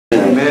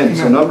Amen.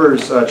 So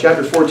Numbers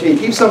chapter 14.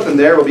 Keep something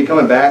there. We'll be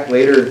coming back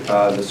later in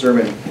the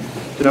sermon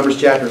to Numbers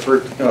chapter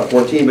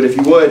 14. But if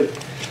you would,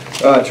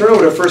 turn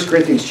over to 1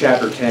 Corinthians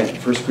chapter 10.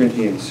 1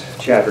 Corinthians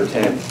chapter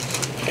 10.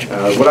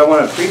 What I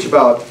want to preach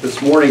about this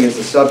morning is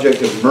the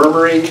subject of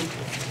murmuring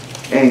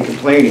and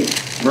complaining.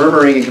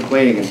 Murmuring and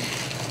complaining. And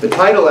the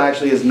title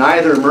actually is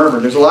Neither Murmur.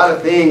 There's a lot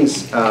of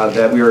things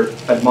that we are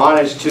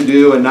admonished to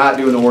do and not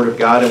do in the Word of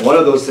God. And one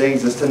of those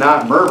things is to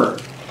not murmur.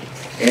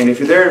 And if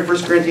you're there in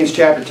 1 Corinthians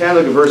chapter 10,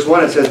 look at verse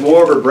 1. It says,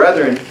 Moreover,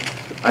 brethren,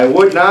 I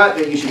would not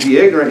that you should be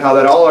ignorant how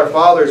that all our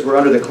fathers were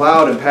under the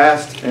cloud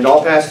and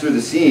all passed through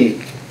the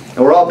sea.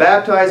 And were all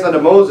baptized unto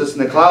Moses in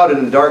the cloud and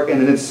in the dark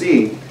and in the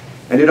sea.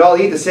 And did all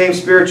eat the same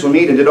spiritual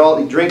meat, and did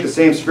all drink the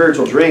same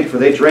spiritual drink, for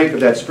they drank of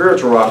that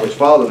spiritual rock which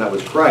followed them, that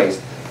was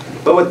Christ.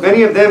 But with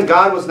many of them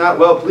God was not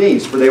well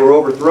pleased, for they were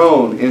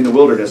overthrown in the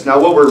wilderness. Now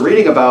what we're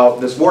reading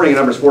about this morning in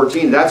Numbers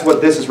 14, that's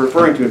what this is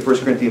referring to in 1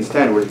 Corinthians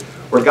 10,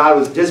 where God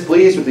was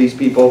displeased with these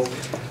people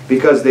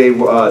because they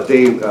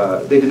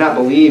did not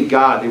believe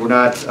God. They were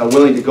not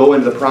willing to go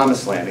into the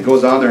promised land. It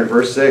goes on there in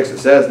verse 6. It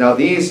says, Now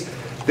these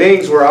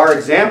things were our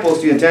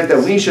examples to the intent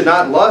that we should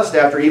not lust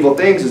after evil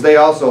things as they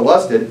also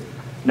lusted.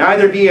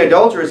 Neither be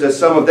adulterers as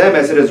some of them,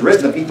 as it is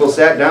written, the people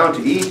sat down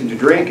to eat and to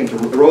drink and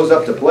rose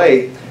up to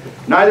play.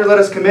 Neither let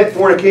us commit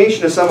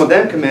fornication as some of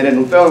them committed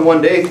and fell in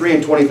one day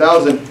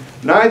 320,000.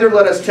 Neither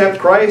let us tempt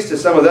Christ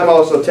as some of them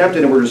also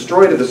tempted and were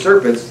destroyed of the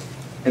serpents.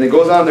 And it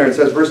goes on there and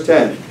says, verse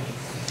 10,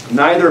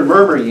 Neither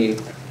murmur ye,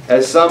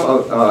 as some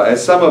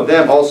of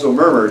them also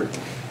murmured,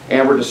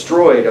 and were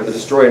destroyed of the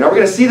destroyer. Now we're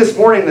going to see this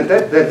morning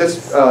that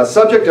this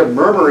subject of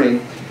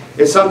murmuring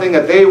is something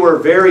that they were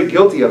very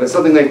guilty of. It's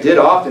something they did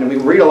often. And we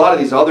read a lot of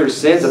these other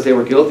sins that they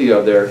were guilty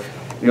of there.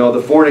 You know,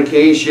 the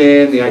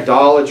fornication, the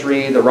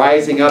idolatry, the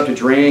rising up to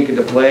drink and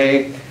to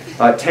play,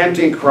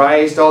 tempting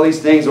Christ, all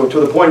these things, to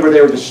the point where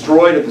they were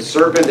destroyed of the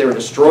serpent, they were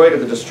destroyed of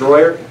the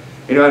destroyer.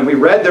 You know, and we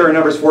read there in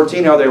Numbers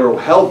 14 how they were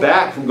held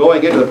back from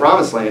going into the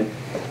promised land.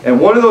 And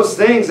one of those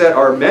things that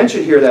are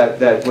mentioned here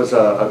that was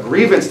a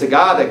grievance to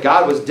God, that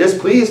God was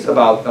displeased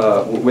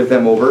about with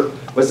them over,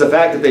 was the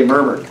fact that they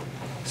murmured.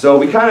 So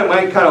we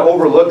might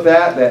overlook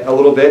that a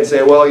little bit and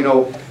say, well, you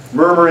know,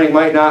 murmuring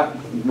might not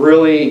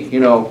really, you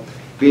know,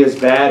 be as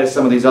bad as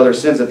some of these other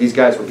sins that these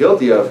guys were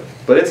guilty of.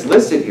 But it's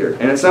listed here.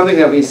 And it's something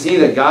that we see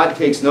that God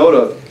takes note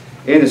of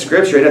in the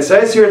Scripture. And it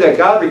says here that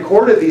God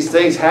recorded these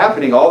things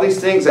happening, all these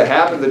things that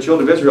happened to the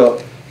children of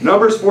Israel.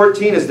 Numbers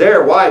 14 is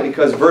there. Why?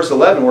 Because verse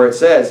 11 where it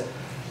says,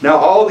 Now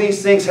all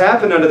these things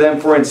happened unto them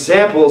for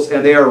ensamples,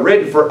 and they are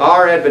written for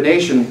our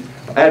admonition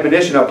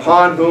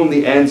upon whom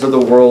the ends of the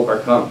world are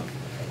come.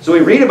 So we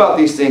read about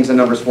these things in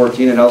Numbers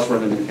 14 and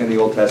elsewhere in the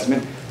Old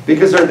Testament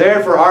because they're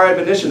there for our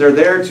admonition. They're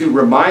there to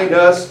remind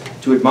us,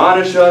 to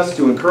admonish us,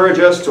 to encourage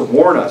us, to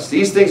warn us.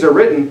 These things are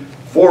written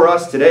for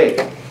us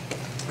today.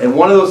 And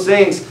one of those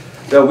things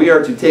that we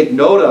are to take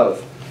note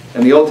of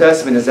in the Old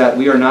Testament is that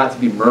we are not to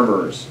be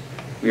murmurers.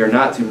 We are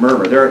not to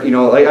murmur. There, you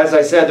know, like as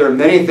I said, there are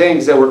many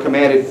things that we're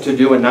commanded to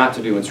do and not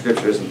to do in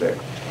Scripture, isn't there?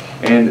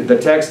 And the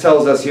text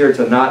tells us here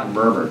to not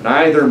murmur.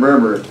 Neither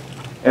murmur.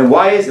 And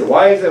why is it?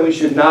 Why is it that we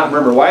should not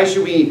murmur? Why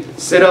should we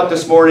sit up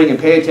this morning and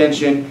pay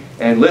attention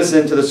and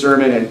listen to the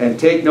sermon and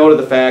take note of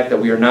the fact that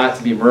we are not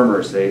to be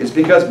murmurers today? It's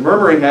because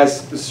murmuring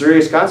has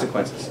serious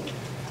consequences.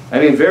 I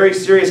mean, very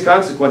serious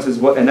consequences,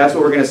 and that's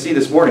what we're going to see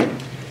this morning.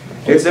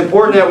 It's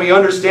important that we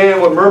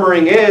understand what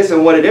murmuring is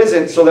and what it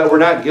isn't so that we're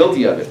not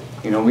guilty of it.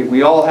 You know,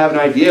 we all have an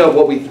idea of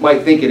what we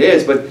might think it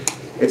is, but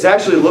it's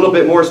actually a little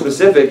bit more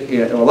specific.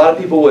 You know, a lot of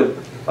people would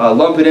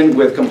lump it in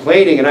with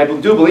complaining, and I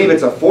do believe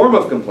it's a form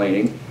of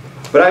complaining.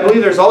 But I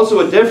believe there's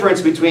also a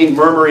difference between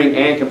murmuring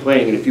and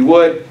complaining. And if you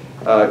would,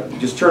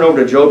 just turn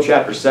over to Job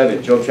chapter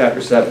 7. Job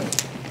chapter 7.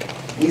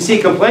 You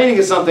see, complaining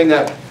is something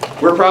that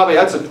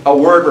that's a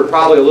word we're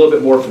probably a little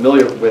bit more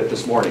familiar with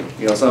this morning.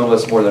 You know, some of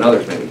us more than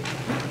others maybe.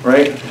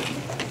 Right?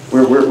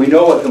 We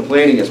know what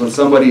complaining is. When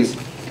somebody's,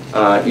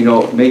 you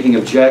know, making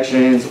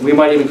objections. We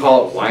might even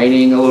call it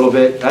whining a little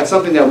bit. That's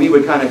something that we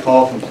would kind of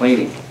call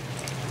complaining.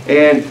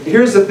 And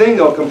here's the thing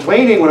though,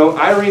 complaining, when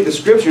I read the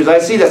Scriptures, I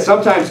see that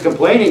sometimes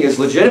complaining is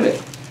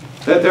legitimate.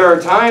 That there are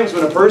times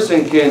when a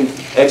person can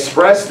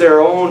express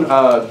their own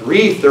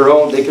grief,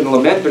 they can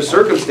lament their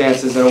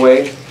circumstances in a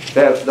way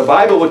that the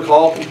Bible would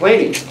call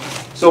complaining.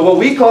 So what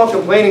we call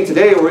complaining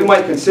today, or we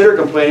might consider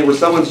complaining, where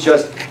someone's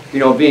just, you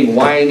know, being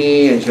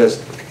whiny and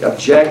just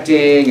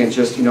objecting and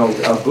just, you know,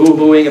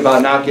 boo-hooing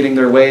about not getting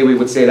their way, we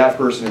would say that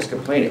person is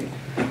complaining.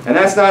 And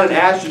that's not an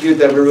attribute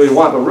that we really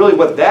want, but really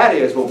what that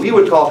is, what we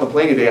would call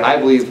complaining today, I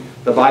believe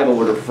the Bible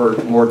would refer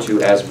more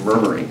to as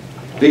murmuring.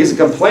 Because a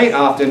complaint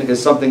often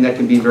is something that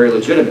can be very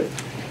legitimate.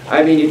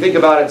 I mean, you think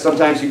about it,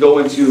 sometimes you go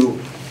into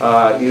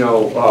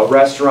a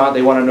restaurant,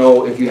 they want to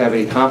know if you have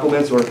any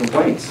compliments or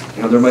complaints.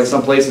 You know, there might be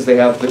some places they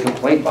have the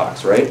complaint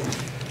box, right?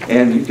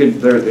 And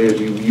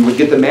you would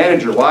get the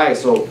manager. Why?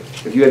 So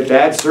if you had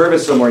bad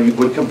service somewhere, you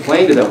would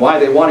complain to them. Why?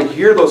 They want to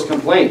hear those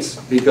complaints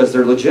because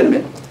they're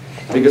legitimate.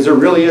 Because there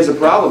really is a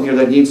problem here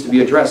that needs to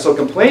be addressed. So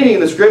complaining in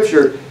the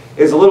Scripture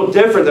is a little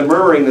different than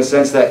murmuring in the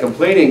sense that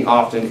complaining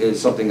often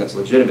is something that's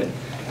legitimate.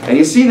 And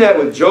you see that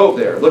with Job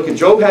there. Look,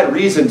 Job had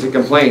reason to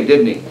complain,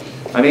 didn't he?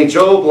 I mean,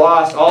 Job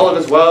lost all of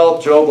his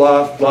wealth. Job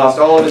lost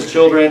all of his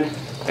children.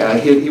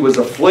 He was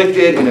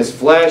afflicted in his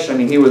flesh. I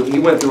mean, he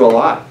went through a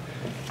lot.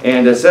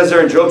 And it says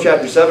there in Job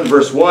chapter 7,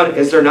 verse 1,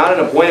 "Is there not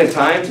an appointed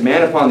time to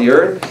man upon the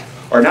earth?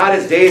 Are not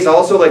his days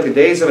also like the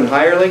days of an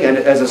hireling? And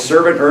as a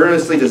servant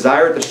earnestly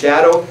desireth the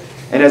shadow,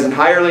 and as an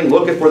hireling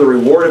looketh for the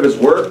reward of his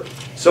work,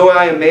 so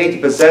I am made to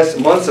possess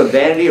months of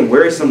vanity, and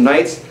wearisome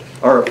nights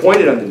are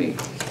appointed unto me.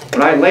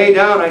 When I lay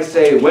down, I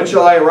say, when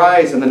shall I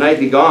arise, and the night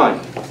be gone?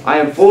 I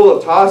am full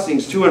of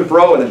tossings to and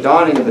fro, and the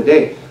dawning of the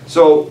day."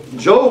 So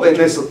Job, in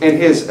his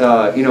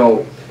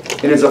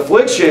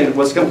affliction,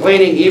 was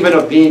complaining even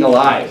of being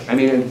alive. I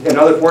mean, in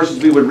other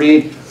portions we would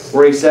read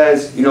where he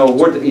says, he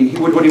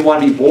wouldn't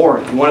want to be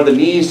born. He wanted the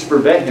knees to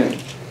prevent him.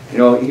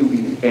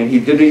 And he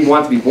didn't even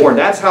want to be born.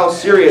 That's how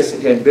serious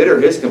and bitter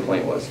his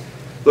complaint was.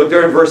 Look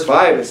there in verse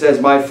 5. It says,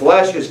 "My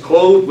flesh is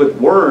clothed with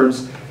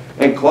worms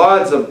and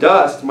clods of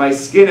dust. My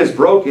skin is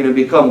broken and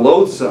become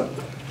loathsome."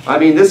 I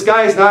mean, this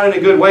guy is not in a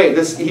good way.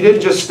 He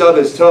didn't just stub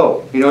his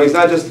toe. He's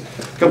not just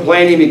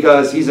complaining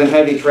because he's in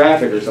heavy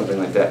traffic or something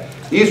like that.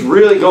 He's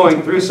really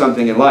going through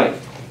something in life.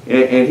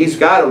 And he's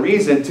got a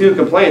reason to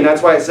complain.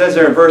 That's why it says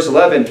there in verse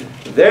 11,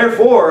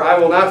 "Therefore I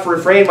will not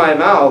refrain my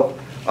mouth.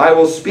 I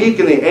will speak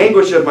in the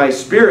anguish of my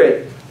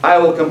spirit. I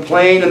will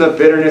complain in the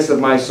bitterness of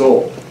my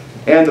soul."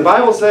 And the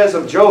Bible says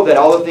of Job that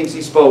all the things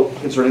he spoke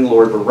concerning the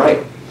Lord were right.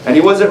 And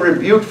he wasn't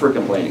rebuked for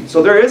complaining.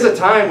 So there is a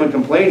time when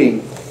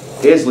complaining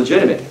is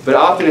legitimate. But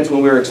often it's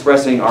when we're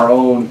expressing our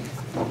own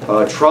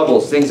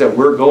troubles, things that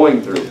we're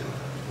going through.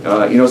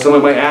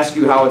 Someone might ask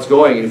you how it's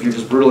going, and if you're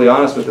just brutally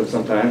honest with them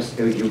sometimes,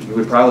 you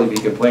would probably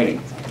be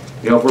complaining.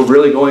 If we're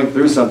really going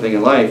through something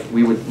in life,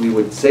 we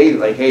would say,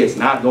 like, hey, it's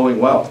not going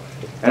well.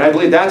 And I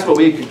believe that's what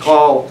we could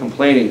call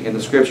complaining in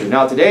the Scripture.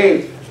 Now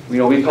today,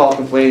 we call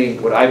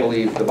complaining what I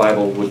believe the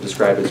Bible would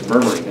describe as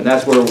murmuring. And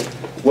that's where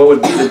what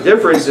would be the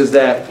difference is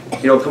that,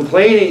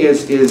 complaining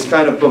is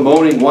kind of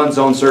bemoaning one's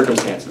own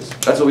circumstances.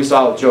 That's what we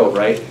saw with Job,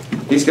 right?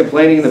 He's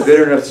complaining in the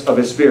bitterness of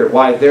his spirit.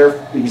 Why?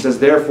 He says,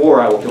 "Therefore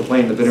I will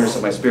complain in the bitterness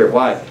of my spirit."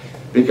 Why?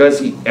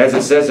 Because, as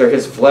it says there,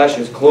 his flesh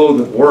is clothed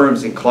with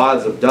worms and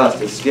clods of dust.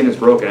 His skin is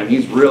broken. I mean,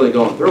 he's really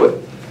going through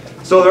it.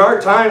 So there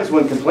are times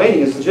when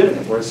complaining is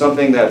legitimate, where it's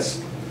something that's,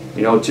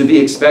 to be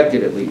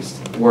expected at least,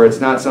 where it's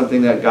not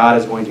something that God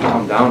is going to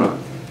come down on.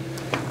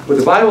 But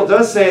the Bible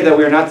does say that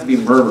we are not to be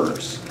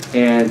murmurers.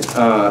 And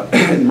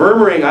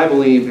murmuring, I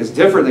believe, is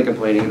different than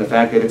complaining in the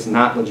fact that it's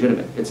not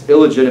legitimate. It's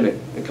illegitimate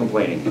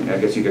complaining, I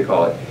guess you could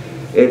call it.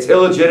 It's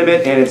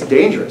illegitimate and it's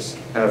dangerous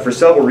for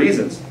several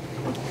reasons.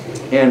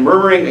 And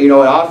murmuring, it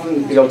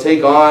often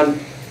take on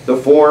the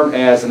form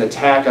as an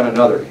attack on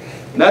another.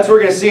 And that's what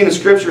we're going to see in the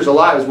Scriptures a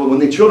lot, is when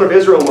the children of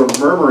Israel were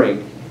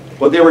murmuring,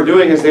 what they were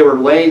doing is they were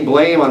laying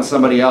blame on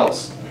somebody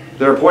else.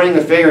 They were pointing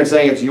the finger and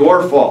saying, it's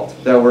your fault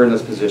that we're in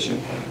this position.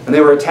 And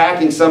they were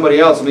attacking somebody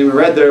else. I mean, we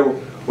read there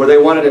where they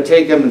wanted to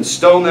take them and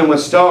stone them with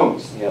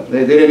stones. Yep.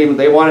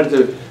 They wanted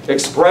to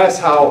express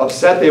how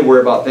upset they were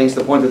about things to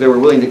the point that they were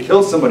willing to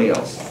kill somebody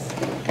else.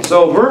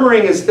 So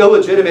murmuring is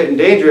illegitimate and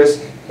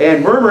dangerous,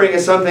 and murmuring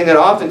is something that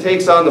often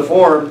takes on the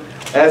form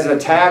as an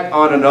attack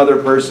on another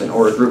person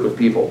or a group of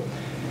people.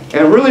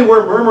 And really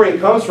where murmuring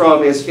comes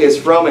from is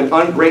from an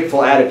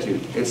ungrateful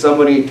attitude. It's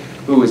somebody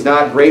who is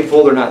not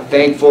grateful, they're not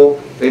thankful,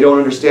 they don't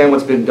understand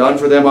what's been done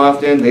for them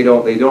often, they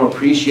don't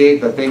appreciate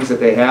the things that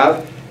they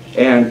have,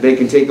 and they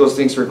can take those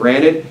things for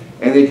granted,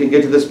 and they can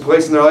get to this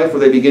place in their life where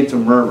they begin to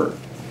murmur.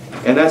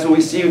 And that's what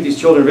we see with these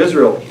children of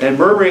Israel. And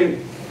murmuring,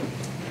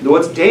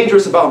 what's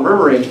dangerous about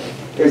murmuring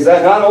is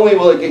that not only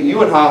will it get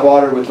you in hot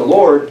water with the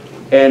Lord,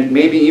 and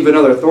maybe even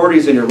other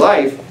authorities in your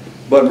life,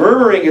 but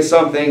murmuring is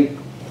something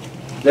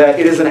that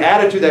it is an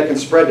attitude that can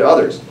spread to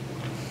others.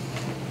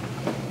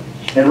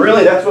 And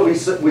really that's what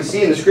we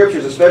see in the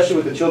Scriptures, especially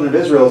with the children of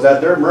Israel, is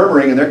that they're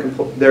murmuring and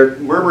they're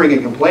murmuring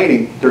and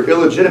complaining, their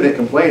illegitimate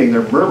complaining,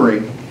 their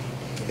murmuring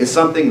is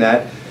something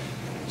that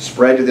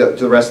spread to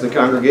the rest of the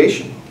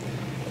congregation.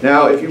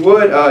 Now, if you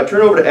would,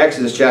 turn over to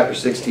Exodus chapter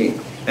 16.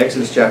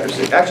 Exodus chapter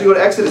 6. Actually, go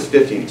to Exodus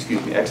 15.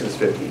 Excuse me, Exodus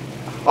 15.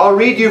 I'll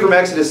read you from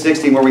Exodus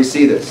 16 where we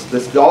see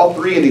this. All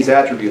three of these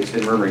attributes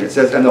in murmuring. It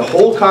says, "And the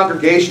whole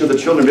congregation of the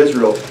children of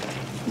Israel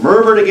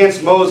murmured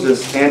against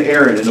Moses and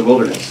Aaron in the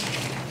wilderness."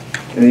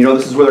 And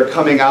this is where they're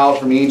coming out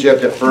from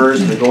Egypt at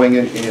first. They're going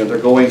in.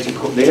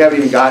 They haven't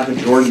even gotten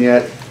to Jordan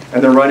yet,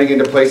 and they're running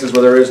into places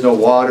where there is no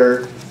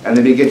water. And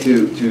they begin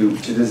to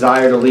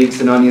desire the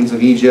leeks and onions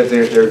of Egypt.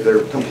 They're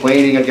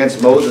complaining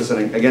against Moses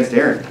and against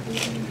Aaron.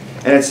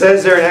 And it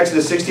says there in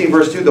Exodus 16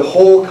 verse 2, the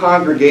whole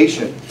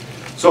congregation.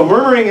 So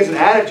murmuring is an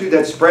attitude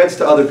that spreads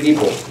to other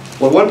people.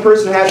 When one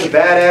person has a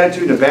bad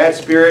attitude and a bad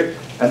spirit,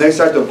 and they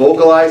start to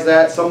vocalize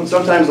that,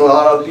 sometimes a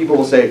lot of other people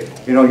will say,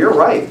 you're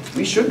right,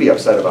 we should be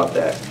upset about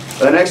that.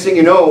 But the next thing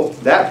you know,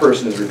 that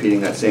person is repeating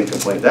that same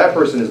complaint. That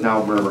person is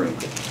now murmuring.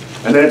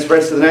 And then it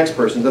spreads to the next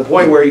person, to the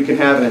point where you can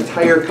have an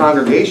entire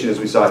congregation, as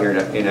we saw here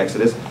in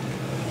Exodus,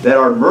 that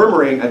are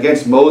murmuring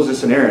against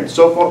Moses and Aaron.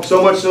 So much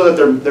so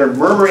that they're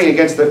murmuring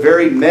against the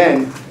very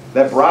men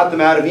that brought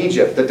them out of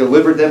Egypt, that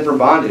delivered them from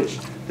bondage.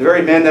 The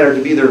very men that are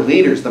to be their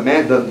leaders, the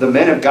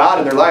men of God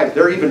in their lives,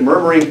 they're even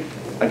murmuring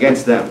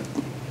against them.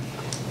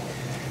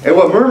 And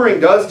what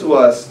murmuring does to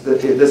us,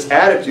 this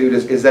attitude,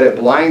 is that it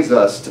blinds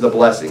us to the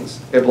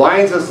blessings. It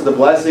blinds us to the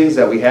blessings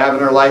that we have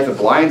in our life. It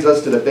blinds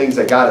us to the things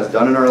that God has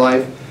done in our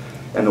life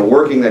and the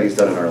working that He's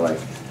done in our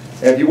life.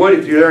 And if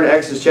you're there in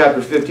Exodus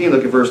chapter 15,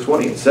 look at verse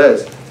 20. It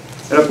says,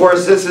 and of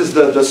course this is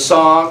the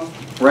song,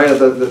 right?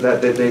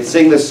 They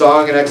sing this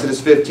song in Exodus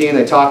 15.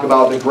 They talk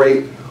about the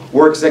great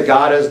works that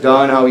God has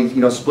done, how He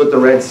split the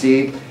Red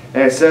Sea.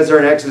 And it says there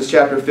in Exodus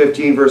chapter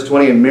 15, verse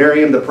 20, and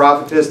Miriam, the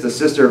prophetess, the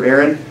sister of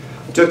Aaron,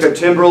 took a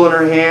timbrel in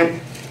her hand,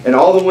 and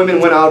all the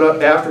women went out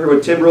after her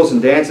with timbrels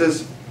and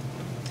dances.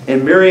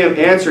 And Miriam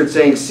answered,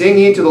 saying, sing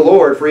ye to the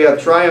Lord, for He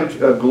hath triumphed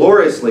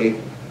gloriously.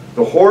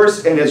 The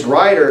horse and his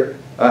rider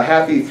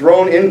hath He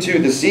thrown into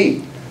the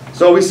sea.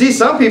 So we see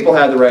some people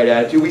have the right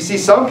attitude. We see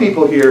some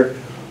people here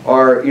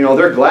are,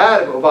 they're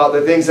glad about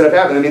the things that have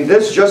happened. I mean,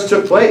 this just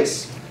took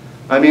place.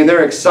 I mean,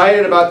 they're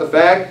excited about the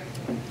fact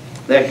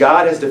that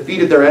God has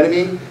defeated their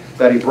enemy,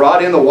 that He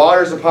brought in the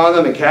waters upon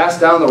them and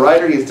cast down the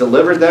rider. He has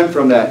delivered them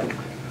from that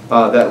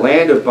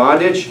land of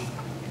bondage.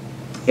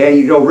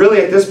 And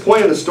really at this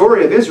point in the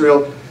story of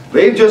Israel,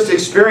 they've just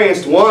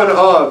experienced one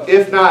of,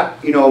 if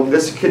not,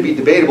 this could be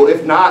debatable,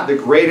 if not the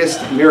greatest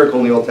miracle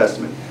in the Old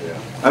Testament. Yeah.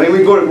 I mean,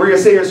 we're going to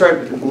sit here and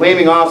start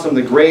naming off some of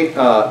the great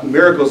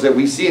miracles that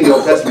we see in the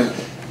Old Testament.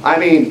 I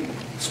mean,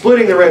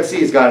 splitting the Red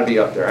Sea has got to be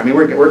up there. I mean,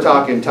 we're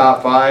talking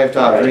top 5,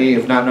 top 3,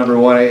 if not number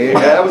 1.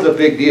 That was a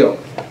big deal.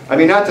 I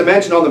mean, not to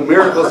mention all the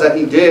miracles that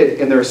He did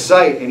in their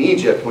sight in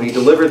Egypt when He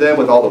delivered them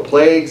with all the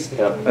plagues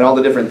and all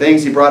the different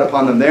things He brought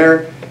upon them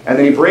there. And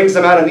then He brings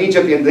them out of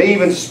Egypt, and they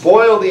even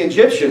spoil the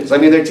Egyptians. I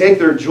mean, they take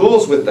their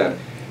jewels with them.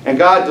 And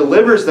God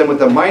delivers them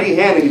with a mighty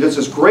hand, and He does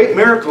this great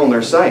miracle in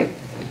their sight.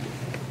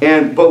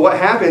 But what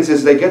happens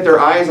is they get their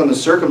eyes on the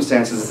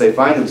circumstances that they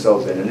find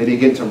themselves in, and they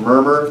begin to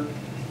murmur,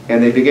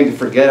 and they begin to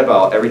forget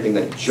about everything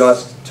that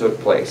just took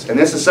place. And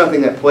this is something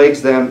that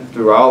plagues them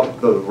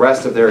throughout the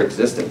rest of their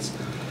existence.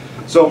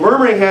 So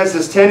murmuring has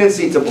this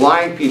tendency to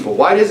blind people.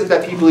 Why is it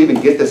that people even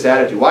get this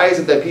attitude? Why is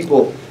it that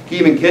people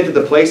even get to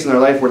the place in their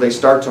life where they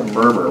start to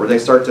murmur, where they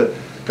start to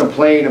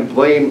complain and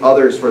blame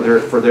others for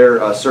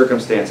their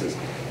circumstances?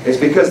 It's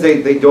because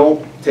they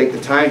don't take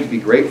the time to be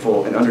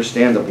grateful and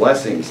understand the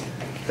blessings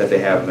that they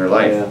have in their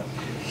life.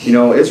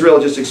 Yeah. Israel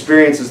just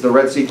experiences the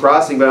Red Sea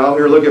crossing, but I'll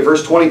here look at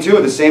verse 22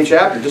 of the same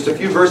chapter, just a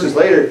few verses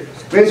later.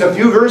 It's a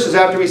few verses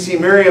after we see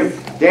Miriam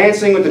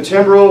dancing with the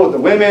timbrel with the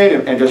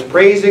women and just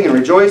praising and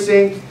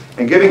rejoicing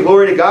and giving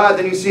glory to God.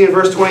 Then you see in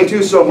verse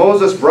 22, so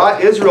Moses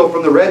brought Israel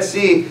from the Red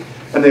Sea,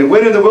 and they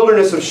went in the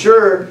wilderness of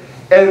Shur,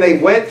 and they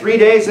went 3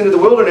 days into the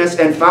wilderness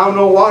and found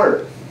no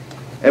water.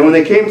 And when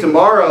they came to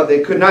Marah,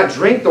 they could not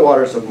drink the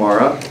waters of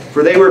Marah,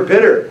 for they were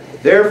bitter.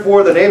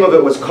 Therefore the name of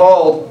it was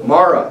called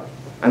Marah.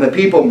 And the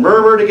people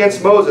murmured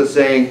against Moses,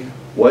 saying,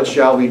 what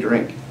shall we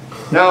drink?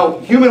 Now,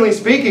 humanly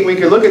speaking, we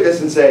could look at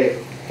this and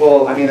say,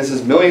 well, I mean, this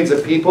is millions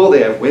of people.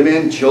 They have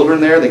women, children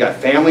there. They got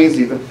families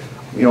even.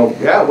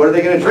 Yeah, what are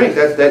they going to drink?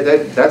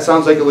 That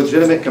sounds like a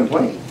legitimate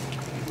complaint.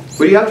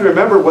 But you have to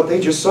remember what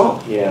they just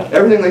saw. Yeah.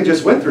 Everything they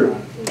just went through.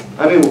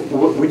 I mean,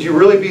 would you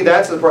really be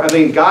that surprised? I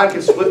mean, God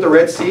can split the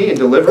Red Sea and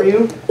deliver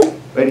you,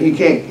 but He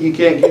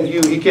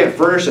can't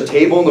furnish a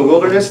table in the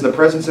wilderness in the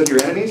presence of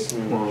your enemies?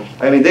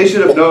 Mm-hmm. I mean, they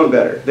should have known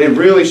better. They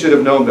really should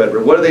have known better.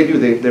 But what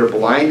do? They're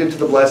blinded to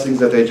the blessings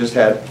that they just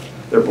had.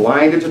 They're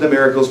blinded to the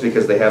miracles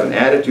because they have an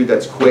attitude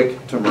that's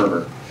quick to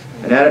murmur.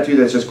 An attitude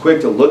that's just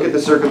quick to look at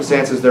the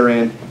circumstances they're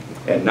in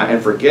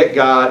and forget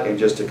God and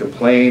just to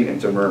complain and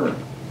to murmur.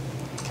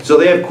 So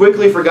they have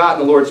quickly forgotten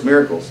the Lord's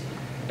miracles.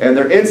 And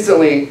they're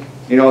instantly,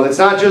 it's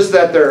not just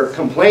that they're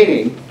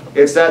complaining,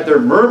 it's that they're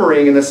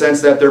murmuring in the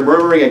sense that they're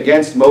murmuring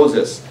against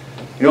Moses.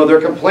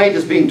 Their complaint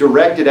is being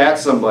directed at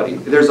somebody.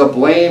 There's a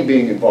blame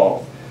being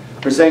involved.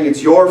 They're saying,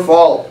 it's your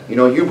fault.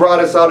 You brought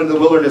us out into the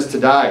wilderness to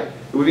die.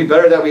 It would be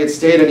better that we had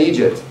stayed in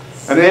Egypt.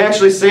 I mean, they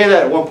actually say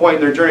that at one point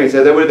in their journey. They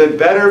said it would have been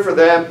better for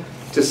them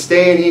to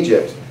stay in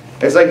Egypt.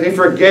 It's like they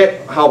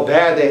forget how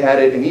bad they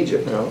had it in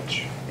Egypt.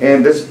 Ouch.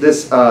 And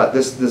this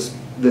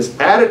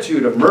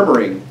attitude of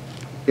murmuring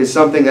is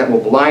something that will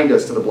blind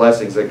us to the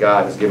blessings that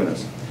God has given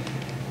us.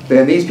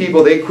 And these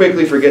people, they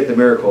quickly forget the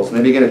miracles, and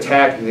they begin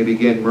attacking, they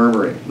begin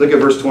murmuring. Look at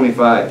verse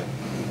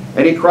 25.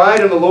 And he cried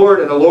unto the Lord,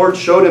 and the Lord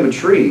showed him a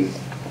tree.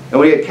 And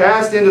when he had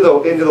cast into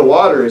the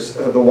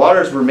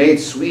waters were made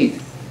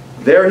sweet.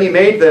 There he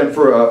made them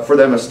for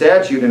them a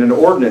statute and an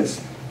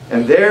ordinance,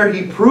 and there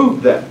he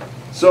proved them.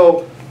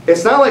 So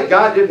it's not like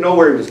God didn't know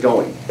where he was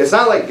going. It's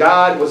not like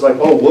God was like,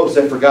 oh, whoops,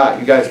 I forgot.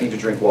 You guys need to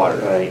drink water.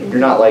 Right. You're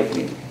not like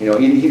me.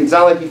 It's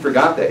not like he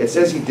forgot that. It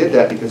says he did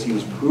that because he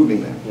was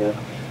proving them. Yeah.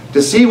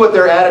 To see what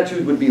their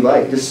attitude would be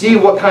like. To see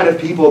what kind of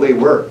people they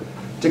were.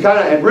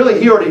 And really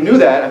he already knew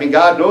that. I mean,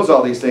 God knows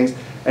all these things.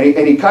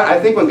 I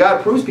think when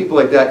God proves people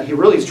like that, he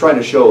really is trying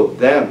to show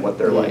them what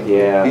they're like.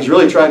 Yeah. He's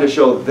really trying to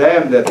show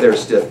them that they're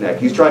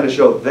stiff-necked. He's trying to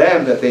show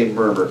them that they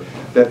murmur,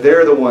 that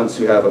they're the ones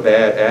who have a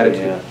bad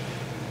attitude.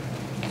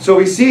 Yeah. So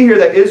we see here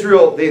that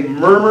Israel, they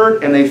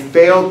murmured and they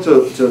failed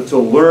to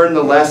learn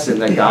the lesson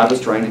that God was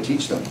trying to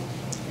teach them.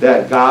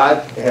 That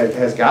God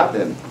has got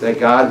them. That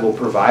God will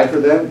provide for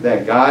them.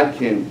 That God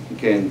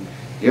can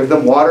give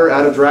them water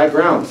out of dry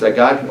grounds. That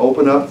God can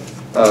open up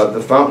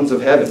the fountains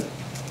of heaven.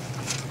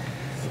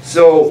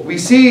 So we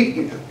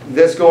see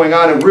this going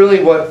on, and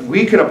really what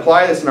we can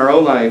apply this in our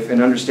own life and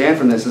understand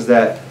from this is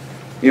that,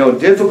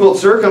 difficult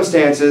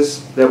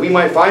circumstances that we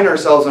might find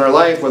ourselves in our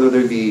life, whether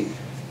they be,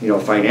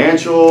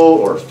 financial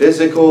or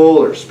physical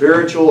or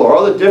spiritual, or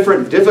all the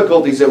different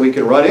difficulties that we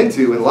can run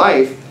into in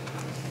life,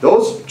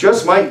 those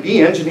just might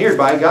be engineered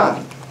by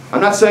God. I'm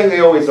not saying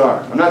they always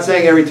are. I'm not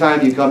saying every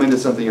time you come into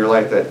something in your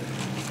life that,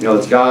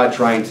 it's God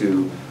trying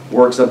to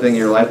work something in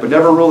your life, but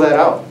never rule that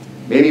out.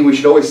 Maybe we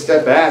should always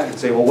step back and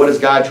say, well, what is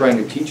God trying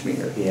to teach me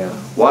here? Yeah.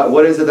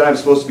 What is it that I'm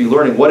supposed to be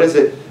learning? What is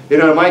it?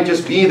 It might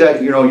just be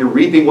that, you're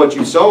reaping what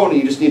you sown, and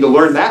you just need to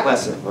learn that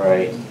lesson.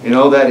 Right.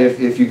 That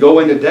if you go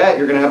into debt,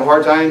 you're going to have a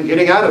hard time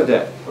getting out of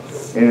debt.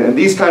 And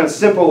these kind of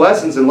simple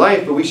lessons in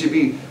life, but we should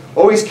be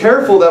always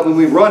careful that when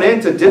we run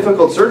into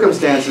difficult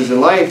circumstances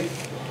in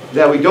life,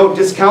 that we don't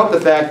discount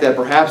the fact that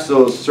perhaps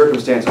those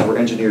circumstances were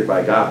engineered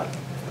by God.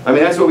 I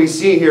mean, that's what we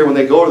see here when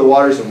they go to the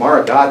waters of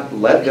Mara. God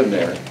led them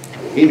there.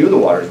 He knew the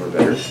waters were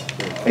bitter,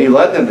 and he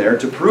led them there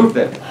to prove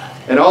them.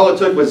 And all it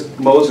took was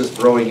Moses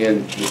throwing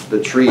in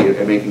the tree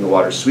and making the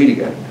water sweet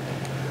again.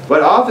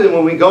 But often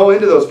when we go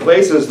into those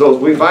places,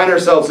 we find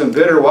ourselves in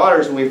bitter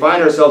waters, when we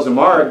find ourselves in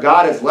Mara,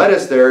 God has led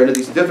us there into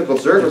these difficult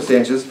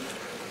circumstances.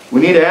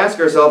 We need to ask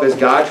ourselves, is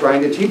God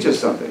trying to teach us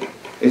something?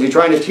 Is he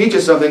trying to teach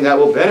us something that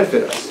will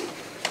benefit us?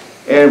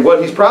 And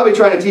what he's probably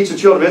trying to teach the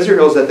children of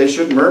Israel is that they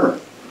shouldn't murmur.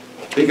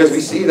 Because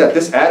we see that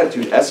this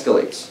attitude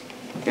escalates.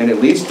 And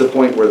it leads to the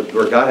point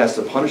where God has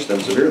to punish them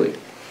severely.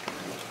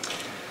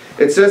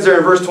 It says there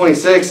in verse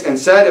 26, and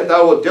said, if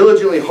thou wilt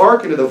diligently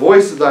hearken to the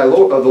voice of the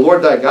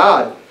Lord thy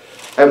God,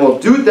 and will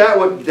do that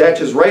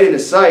is right in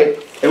his sight,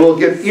 and will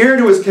give ear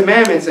to his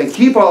commandments, and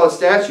keep all his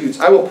statutes,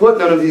 I will put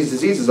none of these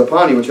diseases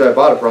upon you, which I have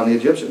brought upon the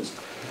Egyptians.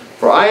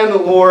 For I am the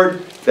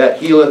Lord that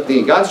healeth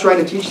thee. God's trying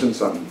to teach them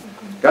something.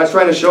 God's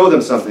trying to show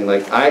them something.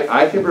 Like,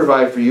 I can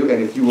provide for you,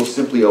 and if you will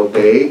simply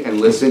obey and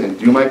listen and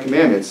do my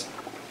commandments,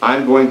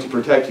 I'm going to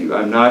protect you.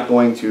 I'm not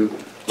going to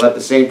let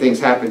the same things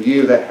happen to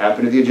you that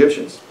happened to the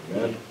Egyptians.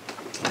 Amen.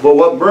 But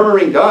what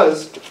murmuring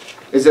does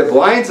is it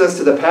blinds us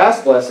to the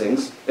past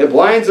blessings. It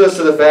blinds us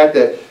to the fact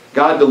that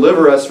God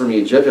delivered us from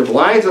Egypt. It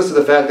blinds us to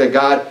the fact that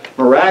God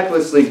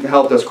miraculously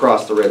helped us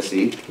cross the Red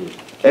Sea.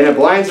 And it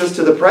blinds us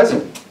to the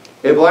present.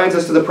 It blinds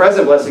us to the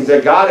present blessings,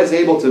 that God is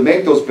able to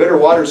make those bitter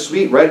waters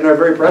sweet right in our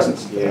very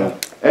presence. Yeah.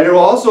 And it will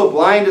also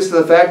blind us to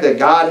the fact that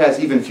God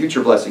has even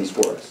future blessings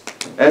for us.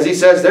 As he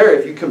says there,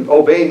 if you can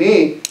obey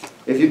me,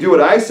 if you do what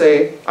I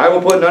say, I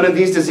will put none of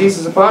these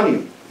diseases upon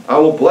you. I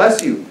will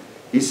bless you,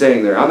 he's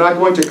saying there. I'm not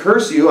going to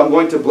curse you, I'm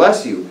going to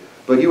bless you.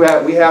 But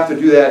we have to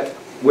do that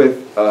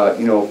with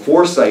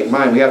foresight in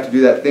mind. We have to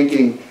do that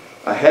thinking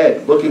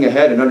ahead, looking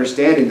ahead, and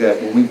understanding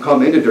that when we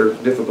come into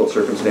difficult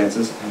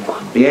circumstances,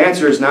 the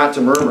answer is not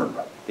to murmur.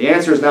 The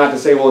answer is not to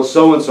say, well, it's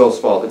so-and-so's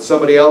fault, it's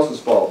somebody else's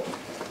fault,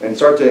 and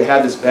start to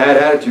have this bad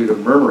attitude of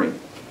murmuring.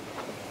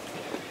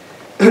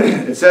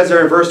 It says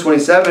there in verse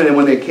 27, and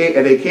when they came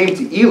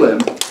to Elim,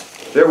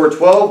 there were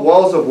 12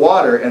 wells of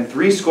water and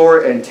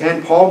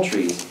 70 palm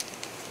trees,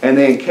 and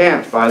they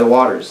encamped by the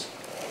waters.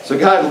 So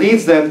God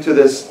leads them to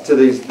these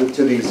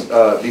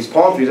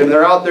palm trees. I mean,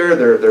 they're out there,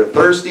 they're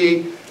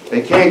thirsty,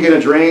 they can't get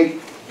a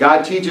drink.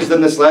 God teaches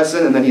them this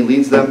lesson, and then he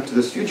leads them to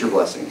this future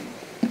blessing.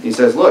 He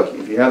says, look,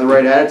 if you have the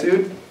right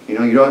attitude,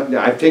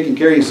 I've taken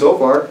care of you so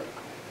far.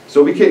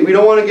 So we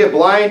don't want to get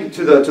blind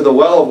to the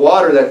well of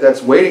water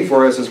that's waiting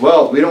for us as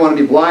well. We don't want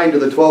to be blind to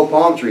the 12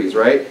 palm trees,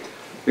 right?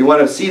 We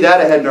want to see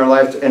that ahead in our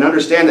life and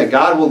understand that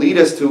God will lead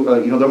us to,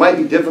 there might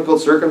be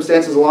difficult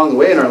circumstances along the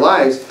way in our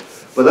lives,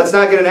 but let's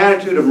not get an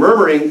attitude of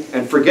murmuring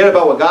and forget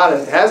about what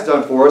God has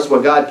done for us,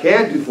 what God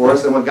can do for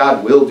us, and what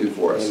God will do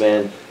for us.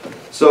 Amen.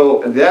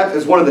 So that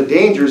is one of the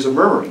dangers of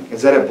murmuring,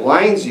 is that it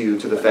blinds you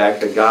to the fact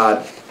that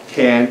God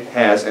can,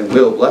 has, and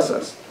will bless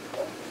us.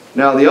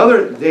 Now, the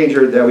other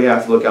danger that we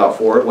have to look out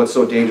for, what's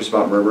so dangerous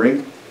about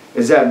murmuring,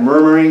 is that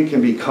murmuring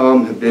can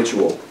become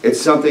habitual. It's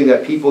something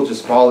that people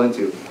just fall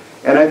into.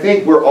 And I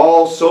think we're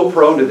all so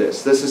prone to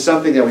this. This is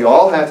something that we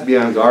all have to be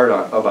on guard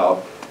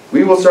about.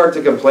 We will start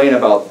to complain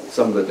about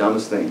some of the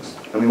dumbest things.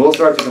 I mean, we'll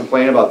start to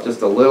complain about just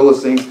the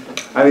littlest things.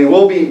 I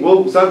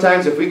mean,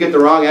 sometimes if we get the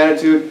wrong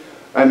attitude,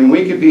 I mean,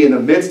 we could be in the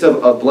midst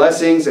of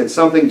blessings and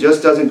something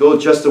just doesn't go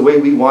just the way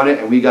we want it,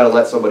 and we got to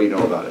let somebody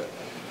know about it.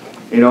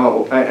 And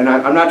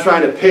I'm not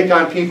trying to pick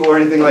on people or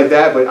anything like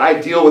that, but I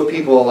deal with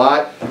people a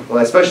lot, well,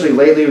 especially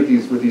lately with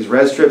these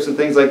res trips and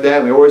things like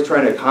that. We're always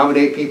trying to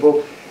accommodate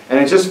people. And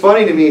it's just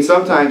funny to me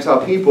sometimes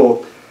how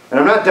people, and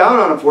I'm not down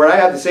on them for it, I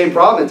have the same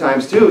problem at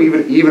times too,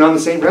 even on the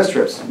same res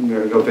trips.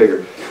 Go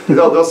figure.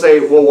 They'll say,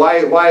 well,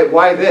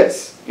 why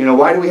this? You know,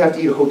 why do we have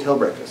to eat a hotel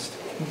breakfast?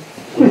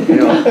 You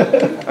know,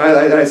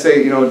 I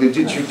say, you know, have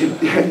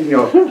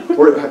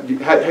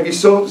you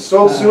so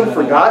soon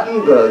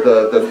forgotten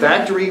the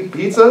factory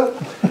pizza?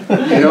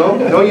 You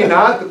know you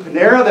not the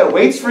Panera that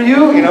waits for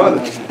you? You know,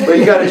 where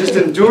you got to just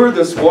endure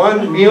this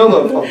one meal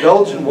of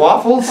Belgian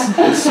waffles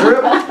and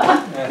syrup.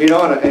 You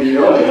know,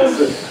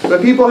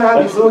 but people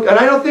have these little, and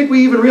I don't think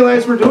we even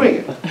realize we're doing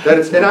it. That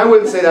it's, and I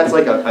wouldn't say that's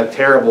like a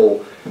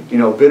terrible, you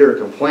know, bitter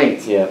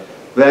complaint. Yeah.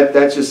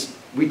 That's just,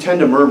 we tend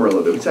to murmur a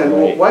little bit. We say,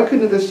 well, Right. why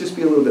couldn't this just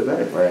be a little bit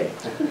better? Right.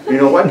 You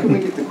know, why couldn't we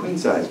get the queen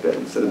size bed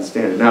instead of the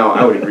standard? Now,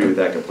 I would agree with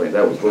that complaint.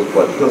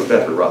 Those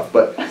beds were rough.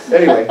 But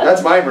anyway,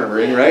 that's my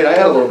murmuring, right? I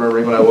had a little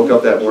murmuring when I woke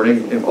up that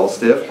morning, all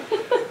stiff.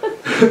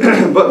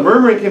 But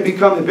murmuring can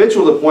become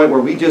habitual to the point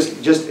where we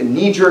just a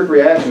knee-jerk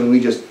reaction, and we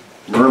just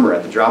murmur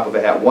at the drop of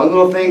a hat. One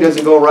little thing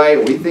doesn't go right,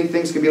 we think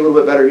things could be a little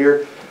bit better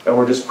here, and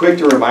we're just quick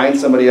to remind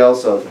somebody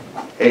else of,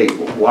 hey,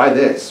 why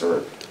this?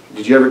 Or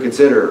did you ever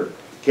consider,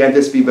 can't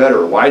this be better?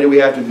 Or why do we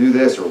have to do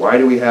this? Or why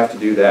do we have to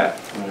do that?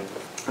 Right.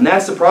 And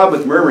that's the problem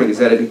with murmuring, is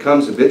that it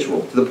becomes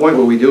habitual to the point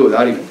where we do it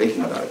without even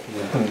thinking about it.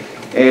 Yeah.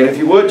 And if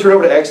you would, turn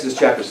over to Exodus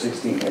chapter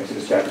 16.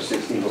 Exodus chapter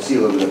 16, we'll see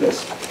a little bit of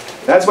this.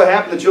 That's what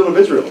happened to the children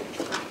of Israel.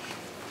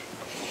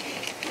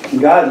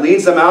 God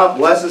leads them out,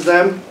 blesses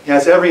them. He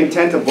has every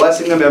intent of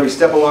blessing them every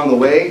step along the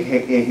way.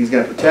 He's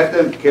going to protect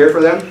them, care for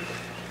them.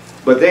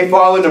 But they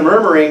fall into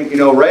murmuring, you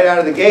know, right out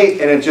of the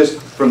gate, and it just,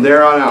 from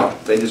there on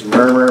out, they just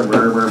murmur,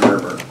 murmur,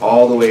 murmur,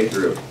 all the way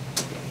through.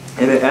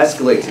 And it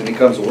escalates and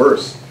becomes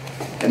worse.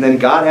 And then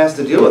God has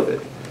to deal with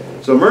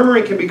it. So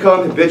murmuring can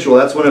become habitual.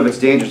 That's one of its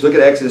dangers. Look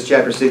at Exodus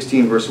chapter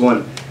 16, verse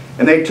 1.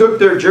 And they took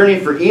their journey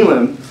for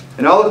Elim,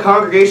 and all the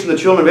congregation of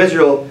the children of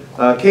Israel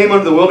came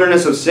unto the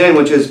wilderness of Sin,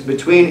 which is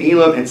between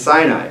Elim and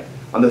Sinai,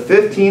 on the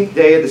 15th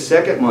day of the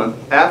 2nd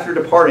month, after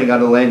departing out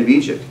of the land of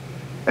Egypt.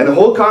 And the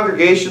whole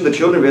congregation of the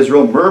children of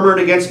Israel murmured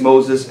against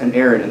Moses and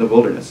Aaron in the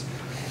wilderness.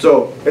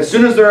 So as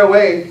soon as they're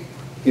away,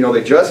 you know,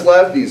 they just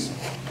left this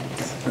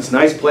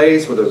nice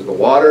place where there's the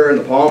water and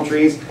the palm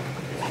trees,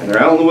 and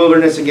they're out in the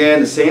wilderness again,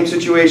 the same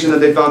situation that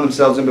they found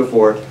themselves in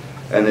before,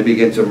 and they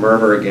begin to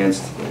murmur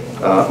against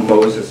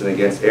Moses and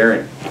against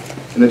Aaron.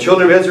 And the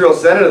children of Israel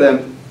said unto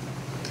them,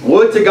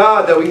 would to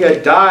God that we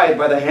had died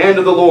by the hand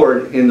of the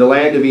Lord in the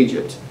land of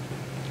Egypt.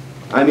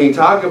 I mean,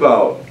 talk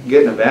about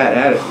getting a bad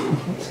attitude.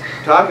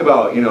 Talk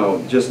about, you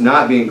know, just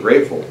not being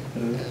grateful.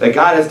 That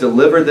God has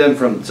delivered them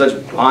from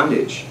such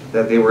bondage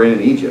that they were in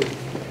Egypt.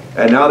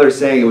 And now they're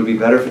saying it would be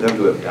better for them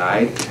to have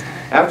died.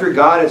 After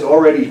God has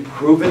already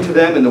proven to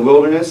them in the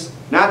wilderness,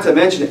 not to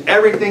mention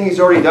everything He's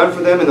already done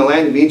for them in the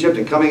land of Egypt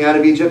and coming out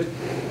of Egypt,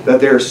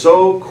 that they're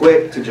so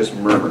quick to just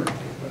murmur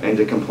and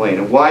to complain.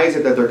 And why is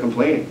it that they're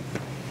complaining?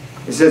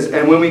 It says,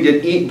 and when we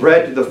did eat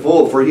bread to the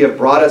full, for He hath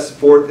brought us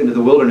forth into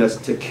the wilderness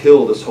to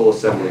kill this whole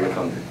assembly with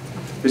hunger.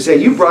 They're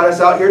saying, you brought us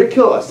out here to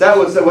kill us. That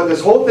was what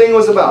this whole thing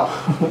was about.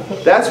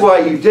 That's why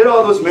you did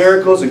all those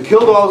miracles and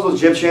killed all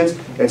those Egyptians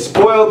and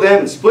spoiled them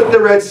and split the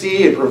Red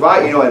Sea and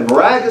provide, you know, and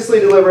miraculously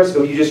deliver us.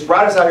 You just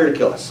brought us out here to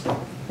kill us.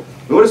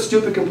 What a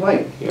stupid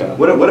complaint. Yeah.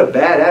 What a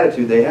bad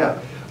attitude they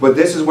have. But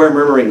this is where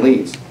murmuring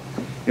leads.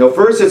 You know,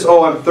 first it's,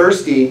 oh, I'm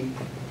thirsty,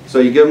 so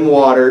you give them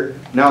water.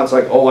 Now it's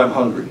like, oh, I'm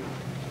hungry.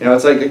 You know,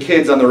 it's like the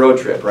kids on the road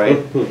trip, right?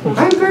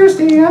 I'm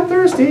thirsty, I'm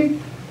thirsty.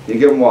 You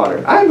give them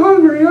water. I'm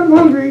hungry, I'm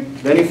hungry.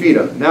 Then you feed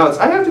them. Now it's,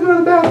 I have to go to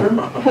the bathroom.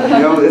 You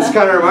know, this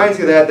kind of reminds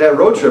you of that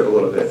road trip a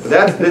little bit. But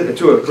that's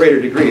to a greater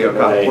degree. Of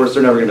course,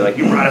 they're never going to be like,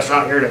 you brought us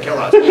out here to kill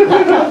us.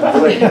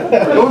 Like,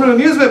 we're going to an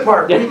amusement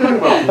park. What are you talking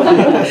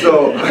about?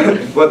 So,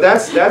 but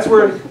that's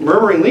where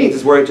murmuring leads,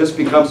 is where it just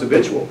becomes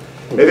habitual.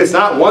 If it's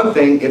not one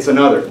thing, it's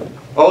another.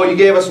 Oh, you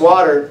gave us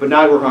water, but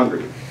now we're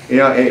hungry. You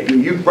know,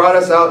 and you brought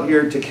us out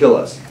here to kill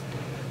us.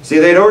 See,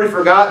 they'd already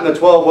forgotten the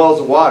 12 wells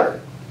of water.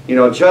 You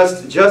know,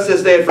 just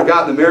as they had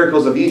forgotten the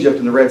miracles of Egypt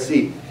and the Red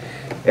Sea.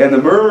 And the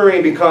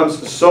murmuring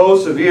becomes so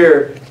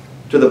severe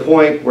to the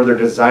point where they're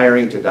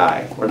desiring to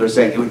die. Where they're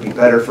saying it would be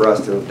better for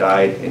us to have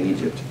died in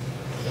Egypt.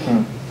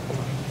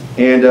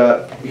 And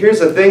here's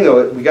the thing,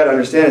 though, we got to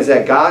understand, is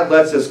that God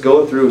lets us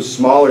go through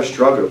smaller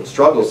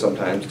struggles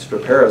sometimes to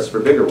prepare us for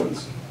bigger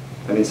ones.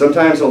 I mean,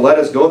 sometimes He'll let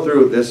us go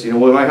through this. You know,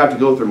 we might have to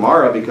go through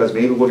Mara because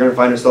maybe we're going to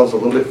find ourselves a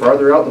little bit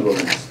farther out in the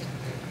wilderness,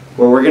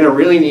 where we're going to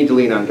really need to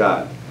lean on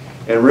God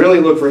and really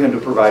look for Him to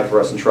provide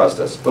for us and trust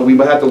us. But we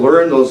have to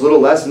learn those little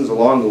lessons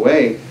along the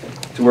way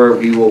to where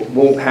we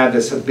won't have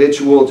this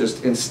habitual,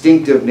 just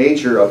instinctive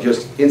nature of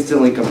just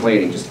instantly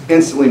complaining, just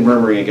instantly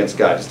murmuring against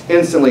God, just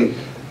instantly,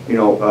 you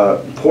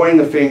know, pointing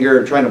the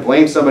finger, trying to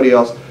blame somebody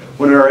else,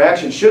 when our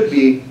action should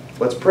be,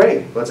 let's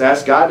pray. Let's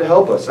ask God to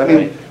help us. I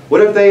mean,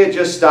 what if they had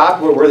just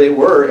stopped where they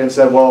were and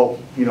said, well,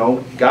 you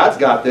know, God's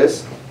got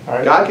this.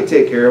 God can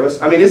take care of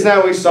us. I mean, isn't that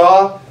what we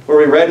saw where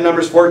we read in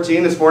Numbers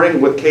 14 this morning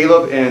with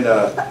Caleb and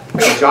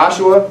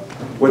Joshua,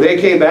 where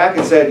they came back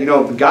and said, you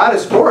know, God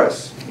is for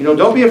us. You know,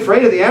 don't be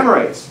afraid of the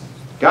Amorites.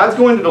 God's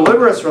going to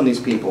deliver us from these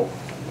people.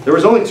 There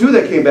was only 2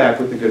 that came back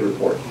with the good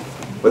report.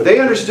 But they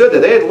understood that.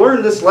 They had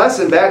learned this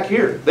lesson back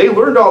here. They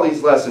learned all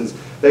these lessons,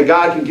 that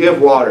God can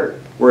give water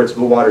where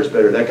the water is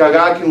bitter. That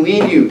God can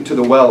lead you to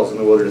the wells in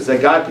the wilderness.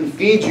 That God can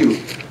feed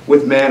you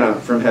with manna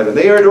from heaven.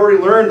 They had already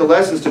learned the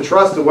lessons to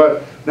trust in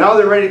what. Now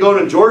they're ready to go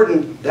to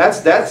Jordan.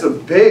 That's a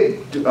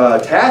big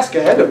task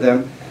ahead of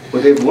them,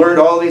 but they've learned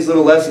all these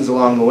little lessons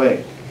along the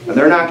way. And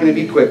they're not going to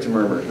be quick to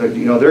murmur.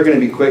 They're going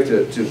to be quick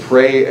to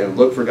pray and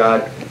look for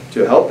God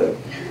to help them.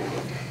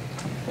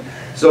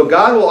 So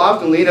God will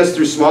often lead us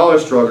through smaller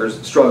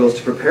struggles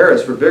to prepare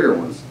us for bigger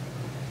ones.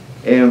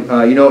 And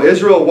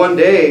Israel one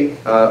day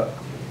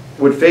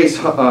would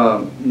face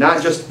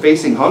not just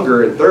facing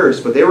hunger and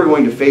thirst, but they were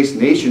going to face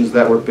nations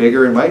that were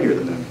bigger and mightier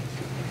than them.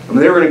 I mean,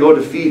 they were going to go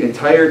defeat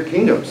entire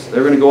kingdoms. They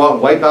were going to go out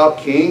and wipe out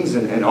kings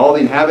and all the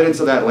inhabitants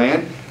of that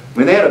land. I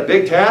mean, they had a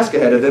big task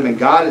ahead of them, and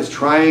God is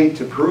trying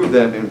to prove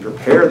them and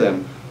prepare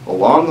them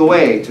along the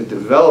way to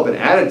develop an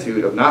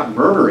attitude of not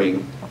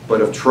murmuring,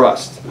 but of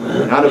trust.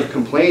 Not of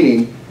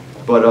complaining,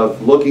 but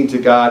of looking to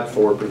God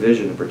for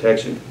provision and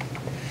protection.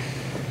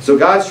 So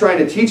God's trying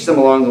to teach them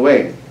along the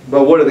way.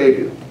 But what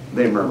do?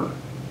 They murmur.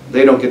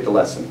 They don't get the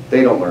lesson.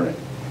 They don't learn it.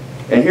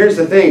 And here's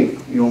the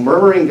thing,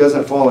 murmuring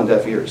doesn't fall on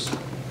deaf ears.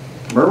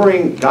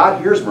 Murmuring,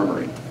 God hears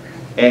murmuring.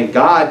 And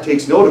God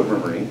takes note of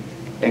murmuring.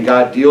 And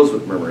God deals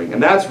with murmuring.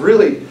 And that's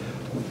really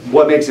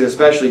what makes it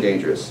especially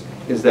dangerous,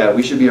 is that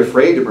we should be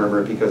afraid to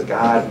murmur because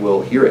God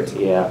will hear it.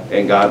 Yeah.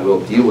 And God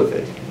will deal with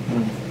it.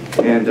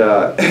 And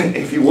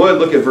if you would,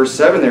 look at verse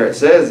 7 there. It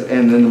says,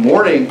 "And in the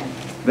morning,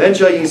 then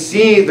shall ye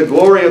see the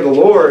glory of the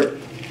Lord,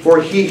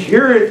 for he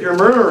heareth your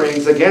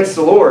murmurings against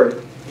the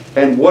Lord.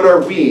 And what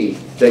are we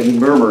that ye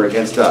murmur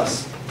against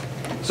us?"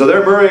 So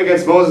they're murmuring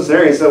against Moses and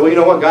Aaron. He said, well, you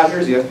know what? God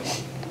hears you.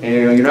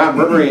 And you're not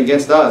murmuring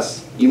against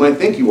us. You might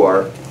think you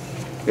are.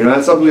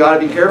 That's something we ought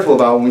to be careful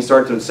about when we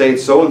start to say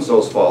it's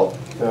so-and-so's fault.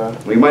 Yeah.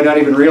 We might not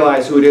even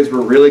realize who it is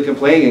we're really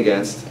complaining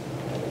against.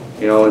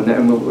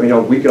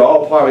 And we could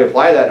all probably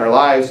apply that in our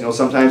lives.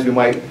 Sometimes we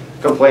might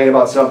complain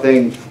about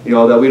something,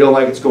 that we don't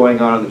like it's going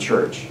on in the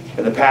church.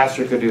 And the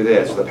pastor could do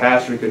this, or the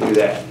pastor could do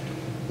that.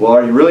 Well,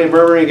 are you really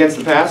murmuring against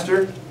the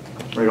pastor?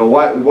 Or,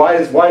 why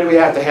do we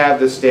have to have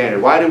this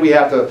standard? Why do we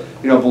have to,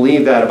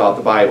 believe that about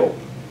the Bible?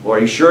 Well, are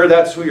you sure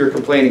that's who you're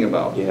complaining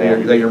about? Yeah.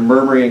 That you're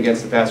murmuring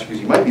against the pastor,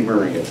 because you might be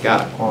murmuring against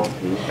God.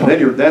 And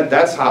then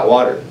that's hot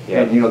water.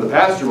 Yeah. And the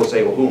pastor will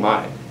say, well, who am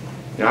I?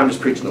 I'm just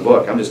preaching the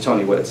book. I'm just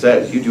telling you what it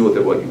says. You do with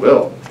it what you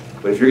will.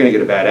 But if you're going to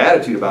get a bad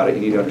attitude about it,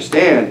 you need to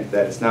understand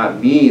that it's not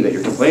me that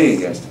you're complaining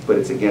against, but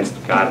it's against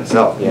God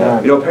himself.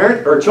 Yeah.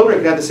 Children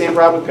can have the same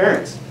problem with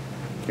parents.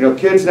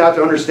 Kids have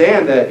to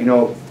understand that,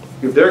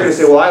 if they're going to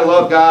say, well, I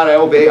love God,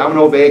 I'm going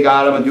to obey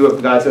God, I'm going to do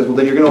what God says, well,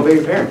 then you're going to obey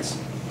your parents.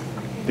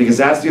 Because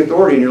that's the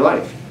authority in your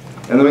life.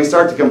 And then they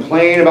start to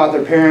complain about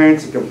their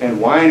parents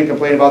and whine and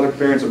complain about their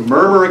parents and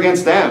murmur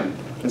against them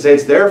and say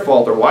it's their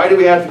fault, or why do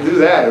we have to do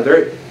that,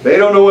 or they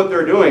don't know what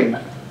they're doing.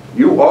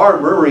 You are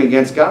murmuring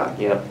against God.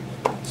 Yep.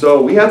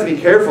 So we have to be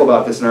careful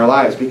about this in our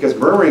lives, because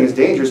murmuring is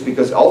dangerous,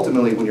 because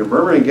ultimately when you're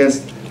murmuring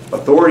against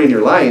authority in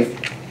your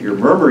life, you're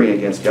murmuring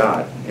against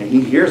God, and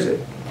he hears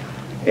it.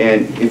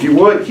 And if you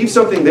would, keep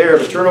something there,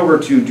 but turn over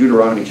to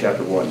Deuteronomy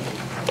chapter 1.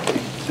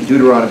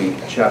 Deuteronomy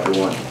chapter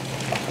 1.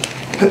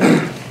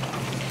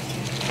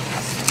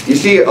 You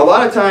see, a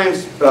lot of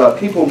times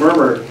people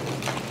murmur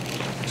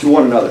to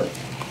one another.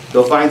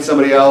 They'll find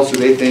somebody else who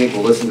they think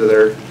will listen to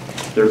their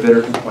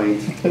bitter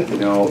complaint.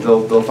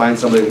 They'll find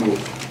somebody who will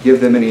give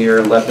them an ear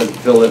and let them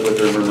fill it with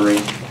their murmuring.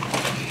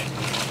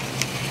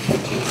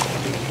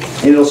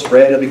 And it'll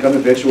spread, it'll become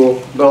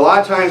habitual. But a lot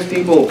of times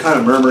people kind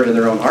of murmur in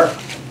their own heart.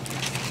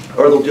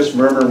 Or they'll just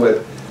murmur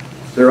with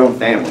their own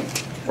family.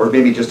 Or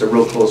maybe just a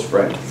real close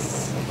friend.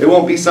 It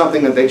won't be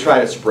something that they try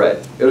to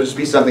spread. It'll just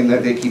be something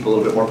that they keep a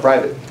little bit more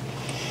private.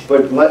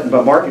 But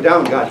mark it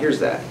down, God hears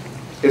that.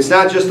 It's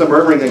not just the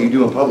murmuring that you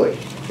do in public.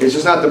 It's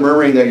just not the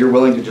murmuring that you're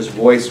willing to just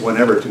voice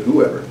whenever to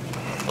whoever.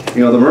 The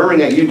murmuring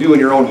that you do in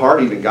your own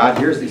heart, even God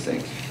hears these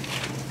things.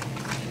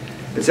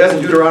 It says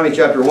in Deuteronomy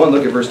chapter 1,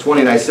 look at verse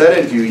 20, "And I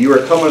said unto you, you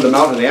are come unto the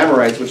mountain of the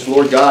Amorites, which the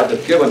Lord God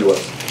doth give unto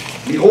us.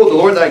 Behold, the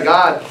Lord thy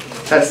God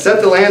hath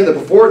set the land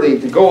before thee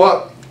to go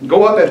up and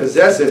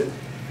possess it.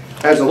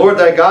 As the Lord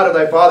thy God of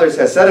thy fathers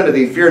hath said unto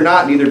thee, fear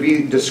not, neither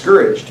be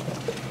discouraged.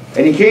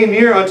 And he came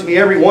near unto me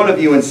every one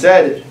of you, and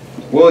said,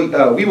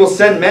 we will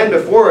send men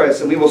before us,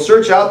 and we will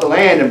search out the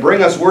land, and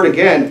bring us word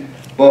again,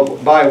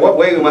 but by what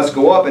way we must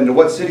go up, and to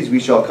what cities we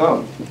shall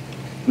come.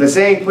 And the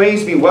saying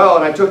pleased me well,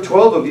 and I took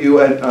 12 of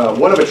you, and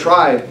one of a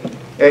tribe,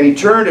 and he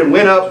turned and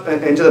went up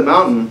into the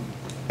mountain,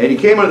 and he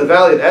came unto the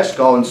valley of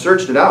Eshcol, and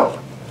searched it out,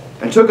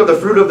 and took of the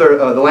fruit of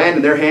the land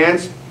in their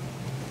hands,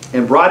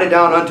 and brought it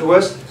down unto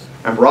us,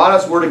 and brought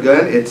us word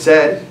again. It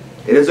said,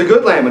 it is a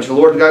good land which the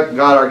Lord God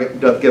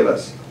doth give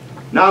us.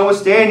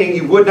 Notwithstanding,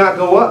 you would not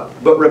go up,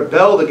 but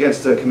rebelled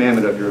against the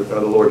commandment of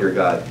the Lord your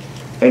God.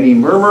 And he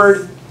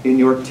murmured in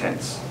your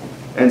tents,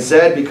 and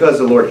said, because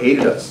the Lord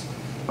hated us,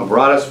 and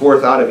brought us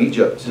forth out of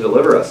Egypt to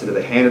deliver us into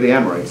the hand of the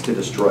Amorites to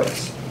destroy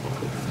us.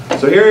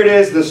 So here it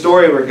is, the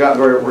story where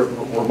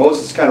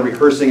Moses is kind of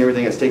rehearsing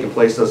everything that's taken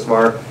place thus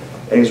far.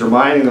 And he's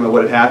reminding them of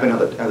what had happened,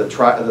 how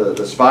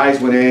the spies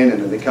went in,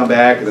 and then they come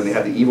back, and then they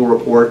had the evil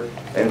report.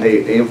 and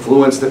they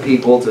influence the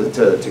people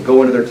to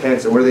go into their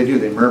tents. And what do?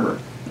 They murmur.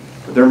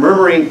 But they're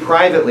murmuring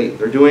privately.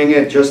 They're doing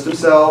it just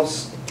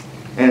themselves.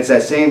 And it's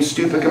that same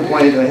stupid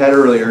complaint I had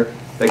earlier,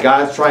 that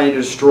God's trying to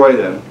destroy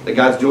them. That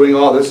God's doing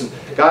all this.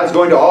 God's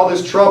going to all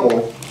this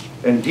trouble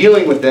and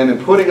dealing with them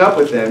and putting up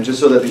with them just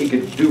so that he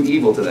could do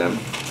evil to them,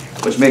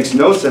 which makes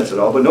no sense at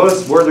all. But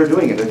notice where they're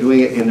doing it. They're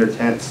doing it in their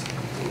tents.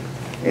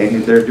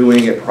 And they're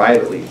doing it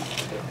privately.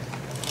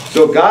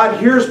 So God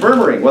hears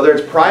murmuring, whether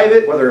it's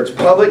private, whether it's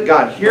public,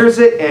 God hears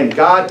it and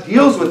God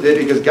deals with it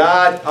because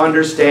God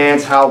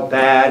understands how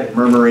bad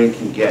murmuring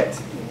can get.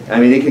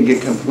 I mean, it can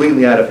get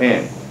completely out of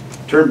hand.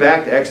 Turn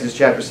back to Exodus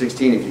chapter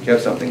 16 if you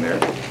kept something there.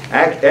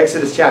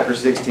 Exodus chapter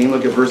 16,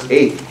 look at verse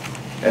 8.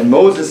 And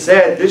Moses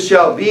said, "This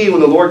shall be when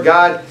the Lord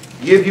God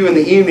give you in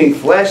the evening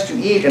flesh to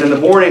eat, and in the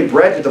morning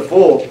bread to the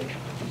full.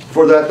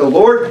 For that the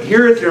Lord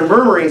heareth your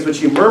murmurings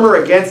which you murmur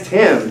against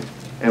him.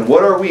 And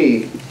what are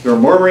we? Your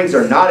murmurings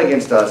are not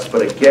against us,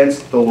 but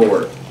against the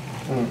Lord."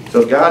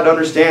 So God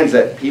understands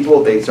that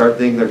people, they start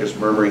thinking they're just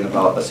murmuring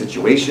about a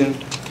situation.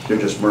 They're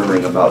just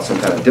murmuring about some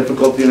kind of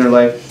difficulty in their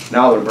life.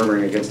 Now they're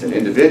murmuring against an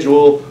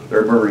individual.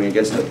 They're murmuring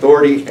against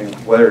authority. And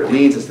where it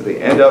leads is that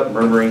they end up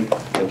murmuring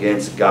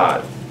against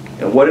God.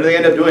 And what do they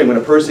end up doing when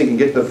a person can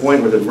get to the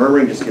point where the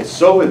murmuring just gets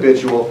so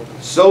habitual,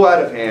 so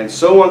out of hand,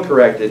 so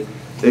uncorrected,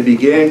 they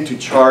begin to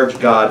charge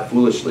God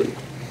foolishly.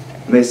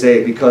 And they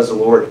say, because the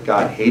Lord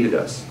God hated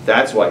us.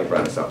 That's why he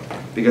brought us up.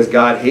 Because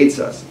God hates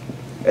us.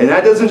 And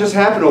that doesn't just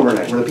happen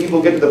overnight, where the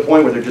people get to the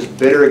point where they're just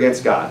bitter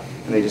against God.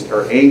 And they just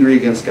are angry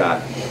against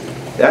God.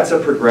 That's a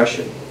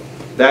progression.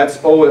 That's,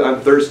 oh,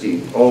 I'm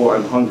thirsty. Oh,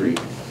 I'm hungry.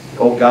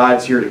 Oh,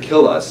 God's here to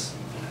kill us.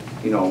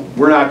 You know,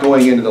 we're not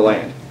going into the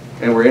land.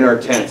 And we're in our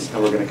tents,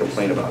 and we're going to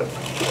complain about it.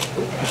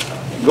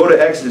 Go to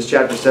Exodus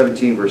chapter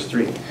 17, verse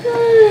 3.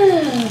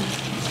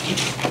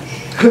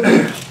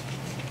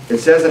 It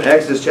says in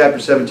Exodus chapter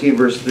 17,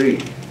 verse 3,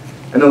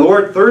 "And the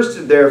Lord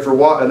thirsted there for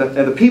water,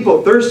 and the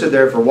people thirsted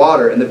there for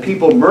water, and the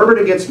people murmured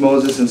against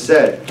Moses and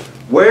said,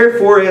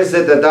 Wherefore is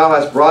it that thou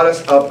hast brought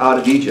us up out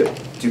of Egypt,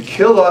 to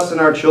kill us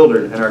and our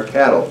children and our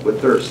cattle with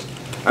thirst?"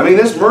 I mean,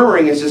 this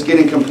murmuring is just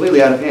getting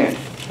completely out of hand.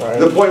 Right.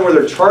 To the point where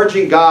they're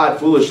charging God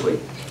foolishly.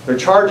 They're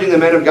charging the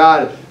men of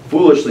God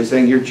foolishly,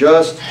 saying, "You're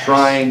just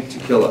trying to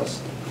kill us."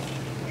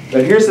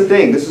 But here's the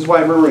thing. This is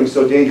why murmuring is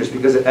so dangerous,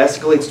 because it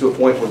escalates to a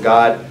point where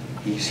God,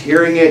 he's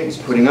hearing it, he's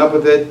putting up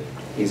with it,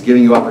 he's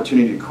giving you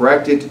opportunity to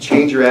correct it, to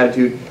change your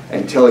attitude,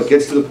 until it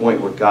gets to the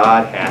point where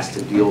God has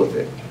to deal with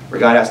it. Where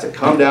God has to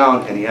come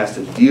down and he has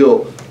to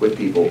deal with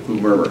people who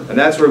murmur. And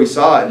that's where we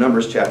saw it in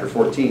Numbers chapter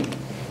 14.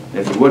 And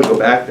if you would go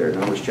back there,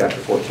 Numbers chapter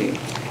 14.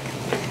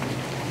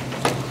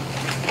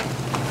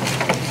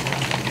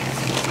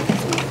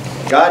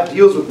 God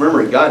deals with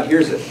murmuring. God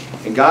hears it.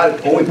 And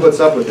God only puts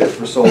up with it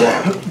for so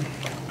long.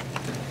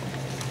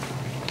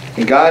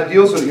 And God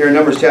deals with it here in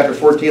Numbers chapter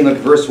 14. Look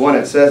at verse 1.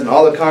 It says, "And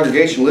all the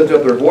congregation lifted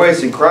up their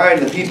voice and cried,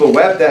 and the people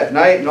wept that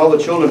night, and all the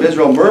children of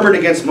Israel murmured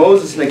against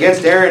Moses and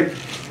against Aaron.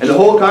 And the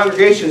whole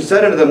congregation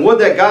said unto them, would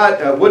God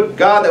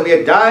that we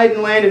had died in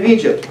the land of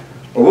Egypt,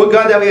 or would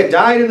God that we had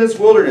died in this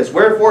wilderness?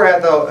 Wherefore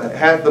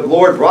hath the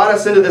Lord brought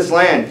us into this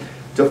land,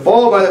 to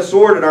fall by the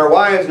sword, and our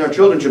wives and our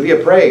children should be a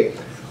prey?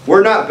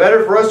 Were it not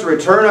better for us to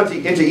return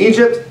into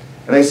Egypt?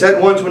 And they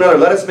said one to another,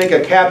 Let us make a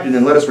captain,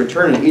 and let us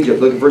return into Egypt."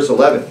 Look at verse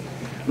 11.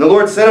 "And the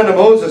Lord said unto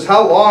Moses,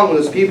 How long will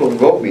this people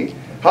provoke me?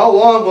 How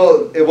long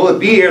will it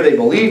be ere they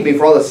believe me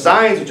for all the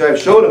signs which I have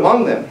showed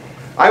among them?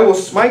 I will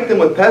smite them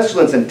with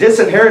pestilence and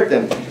disinherit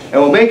them,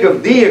 and will make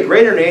of thee a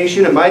greater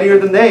nation and mightier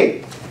than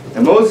they.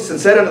 And Moses had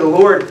said unto the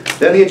Lord,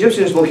 Then the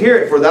Egyptians will hear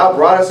it, for thou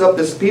broughtest up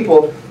this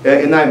people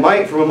in thy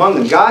might from among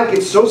them." God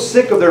gets so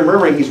sick of their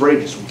murmuring, he's ready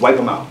to just wipe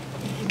them out.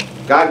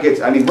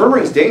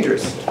 Murmuring is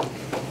dangerous.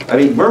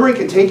 Murmuring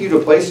can take you to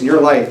a place in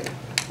your life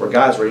where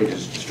God's ready to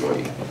just destroy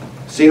you.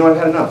 So, I've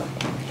had enough.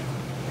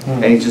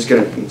 And he's just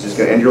going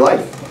to end your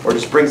life. Or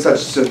just bring such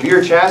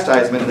severe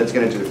chastisement that's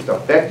going to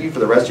affect you for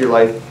the rest of your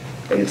life,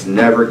 and it's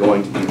never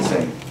going to be the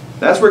same.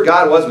 That's where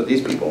God was with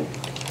these people.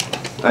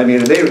 To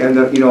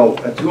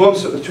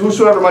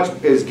whosoever much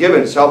is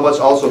given, so much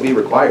also be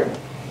required.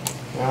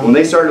 When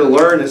they started to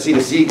learn to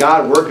see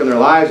God work in their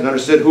lives and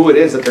understood who it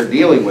is that they're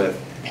dealing with,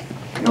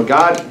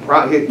 God,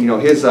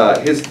 his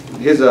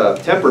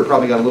temper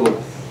probably got a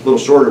little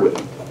shorter with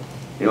him.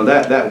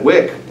 That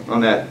wick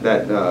on that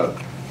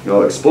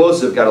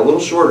explosive got a little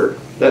shorter.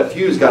 That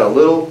fuse got a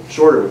little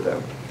shorter with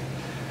them.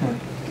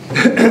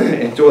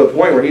 And to a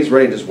point where he's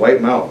ready to just wipe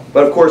them out.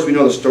 But of course we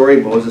know the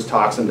story. Moses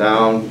talks them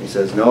down. He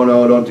says, no,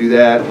 don't do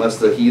that unless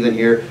the heathen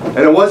hear. And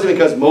it wasn't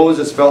because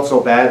Moses felt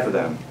so bad for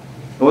them.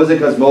 It wasn't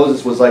because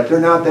Moses was like, they're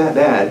not that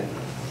bad.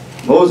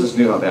 Moses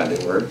knew how bad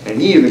they were, and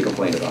he even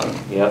complained about them.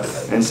 Yep.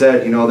 And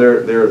said,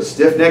 they're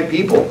stiff-necked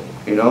people,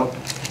 and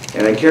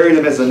I carry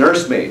them as a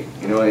nursemaid,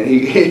 and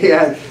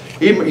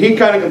he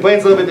kind of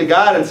complains a little bit to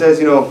God and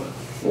says,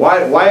 why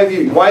have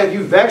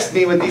you vexed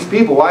me with these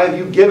people? Why have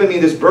you given me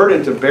this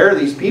burden to bear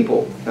these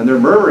people and their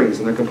murmurings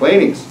and their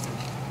complainings?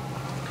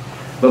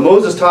 But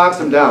Moses talks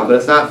them down, but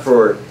it's not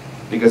for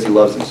because he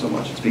loves them so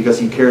much. It's because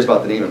he cares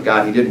about the name of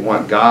God. He didn't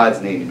want God's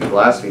name to be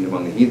blasphemed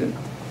among the heathen.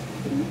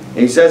 And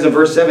he says in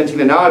verse 17,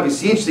 "And now I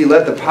beseech thee,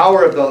 let the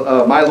power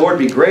of my Lord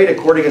be great,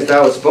 according as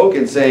thou hast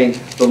spoken, saying,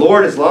 The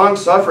Lord is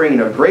long-suffering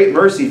and of great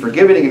mercy,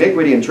 forgiving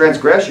iniquity and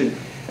transgression,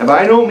 and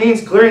by no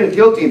means clearing the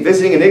guilty, and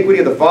visiting iniquity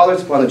of the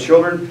fathers upon the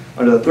children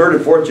unto the third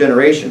and fourth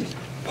generation.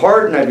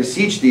 Pardon, I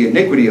beseech thee,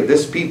 iniquity of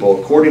this people,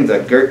 according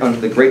unto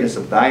the greatness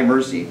of thy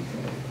mercy,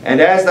 and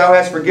as thou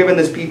hast forgiven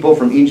this people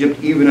from Egypt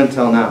even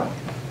until now.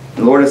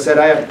 The Lord has said,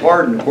 I have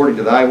pardoned according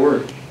to thy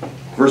word."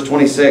 Verse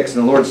 26,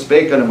 "And the Lord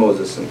spake unto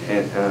Moses and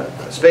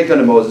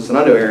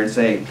unto Aaron,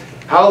 saying,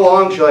 How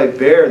long shall I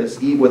bear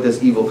with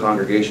this evil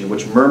congregation,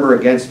 which murmur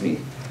against me?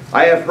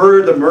 I have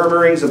heard the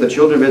murmurings of the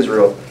children of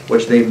Israel,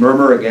 which they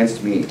murmur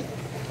against me.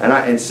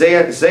 And say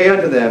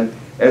unto them,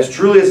 As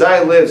truly as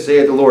I live,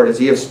 saith the Lord, as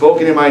ye have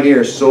spoken in mine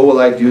ears, so will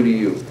I do to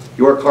you.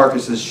 Your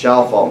carcasses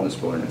shall fall in this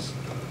wilderness."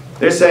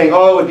 They're saying,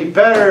 "Oh, it would be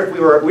better if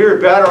we were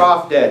better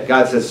off dead."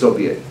 God says, "So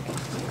be it."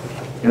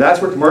 And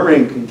that's where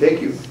murmuring can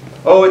take you.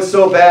 "Oh, it's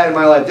so bad in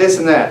my life, this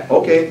and that."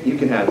 Okay, you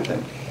can have it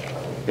then.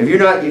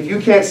 If you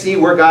can't see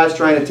where God's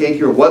trying to take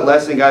you or what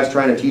lesson God's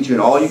trying to teach you,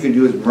 and all you can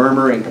do is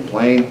murmur and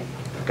complain,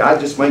 God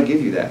just might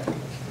give you that.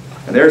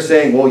 And they're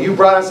saying, "Well, you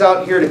brought us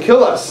out here to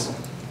kill us."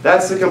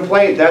 That's the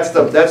complaint. That's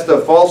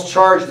the false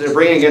charge that they're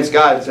bringing against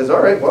God. It says,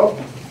 "All right, well,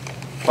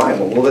 fine.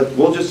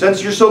 We'll just,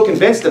 since you're so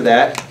convinced of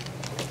that,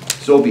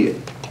 so be it."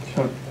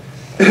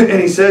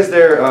 And he says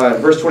there,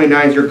 verse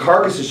 29, "Your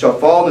carcasses shall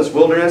fall in this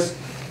wilderness,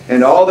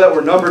 and all that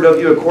were numbered of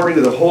you according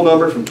to the whole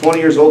number from 20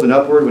 years old and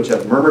upward, which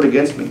have murmured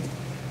against me.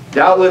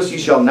 Doubtless ye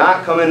shall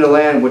not come into the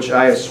land which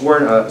I have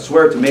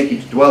swear to make you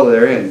to dwell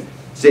therein,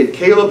 save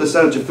Caleb the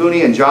son of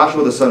Jephunneh and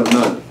Joshua the son of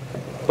Nun.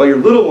 But your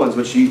little ones,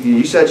 which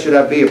you said should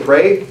I be a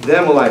prey,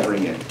 them will I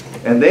bring in,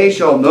 and they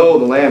shall know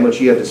the land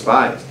which ye have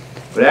despised.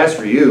 But as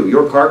for you,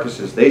 your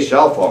carcasses, they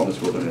shall fall in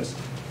this wilderness.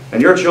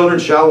 And your children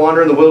shall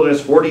wander in the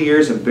wilderness 40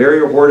 years, and bury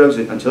your whoredoms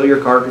until your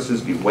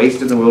carcasses be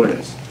wasted in the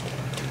wilderness.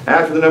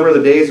 After the number of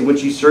the days in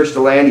which ye search the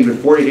land, even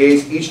 40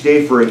 days, each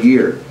day for a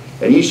year.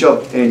 And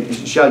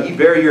shall ye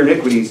bury your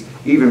iniquities,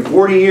 even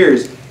 40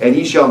 years, and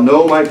ye shall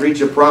know my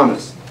breach of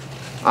promise.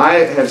 I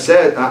have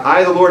said,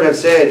 I the Lord have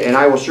said, and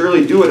I will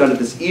surely do it unto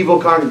this evil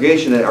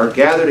congregation that are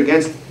gathered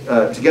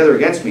together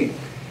against me.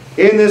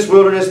 In this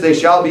wilderness they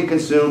shall be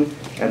consumed,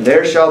 and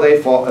there shall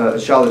they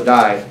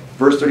die."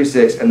 Verse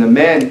 36, "And the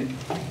men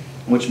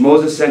which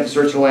Moses sent to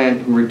search the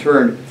land, who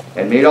returned,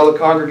 and made all the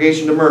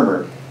congregation to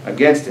murmur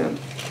against him."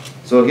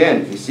 So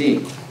again, you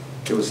see,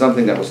 it was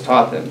something that was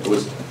taught them. It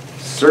was,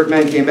 certain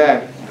men came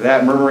back,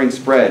 that murmuring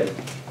spread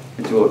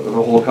into the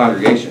whole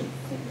congregation.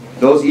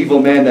 Those evil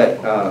men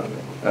that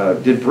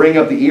did bring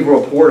up the evil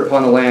report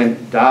upon the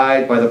land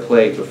died by the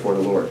plague before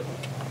the Lord.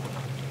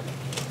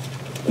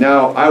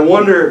 Now, I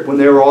wonder when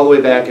they were all the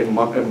way back in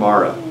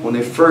Mara, when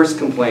they first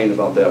complained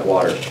about that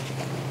water,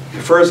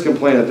 first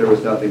complained that there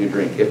was nothing to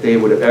drink, if they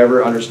would have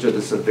ever understood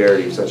the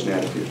severity of such an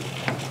attitude,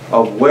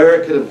 of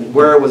where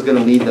it was going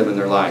to lead them in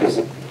their lives,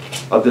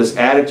 of this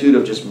attitude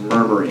of just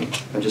murmuring,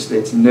 and just,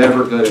 it's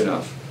never good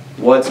enough.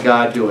 What's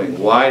God doing?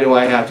 Why do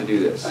I have to do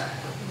this?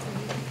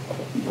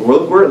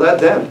 Look where it led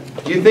them.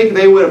 Do you think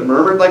they would have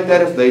murmured like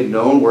that if they'd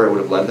known where it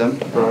would have led them?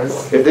 Right.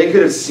 If they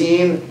could have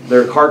seen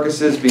their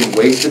carcasses being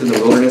wasted in the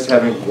wilderness,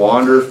 having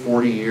wandered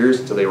 40 years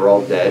until they were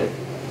all dead?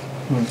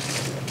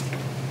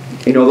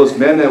 You know, those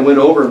men that went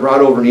over and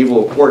brought over an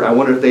evil report, I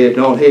wonder if they had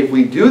known, hey, if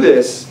we do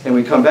this and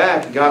we come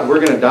back, God, we're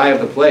going to die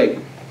of the plague.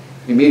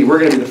 We're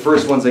going to be the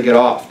first ones that get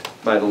offed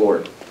by the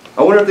Lord.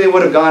 I wonder if they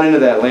would have gone into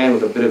that land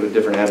with a bit of a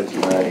different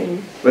attitude. Right.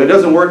 But it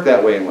doesn't work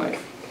that way in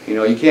life. You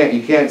know, you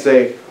can't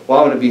say, well,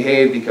 I'm going to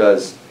behave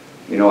because,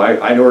 you know,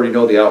 I already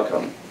know the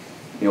outcome.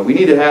 You know, we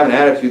need to have an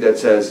attitude that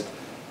says,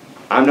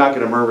 I'm not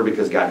going to murmur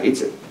because God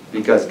hates it,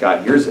 because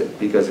God hears it,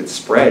 because it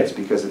spreads,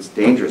 because it's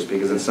dangerous,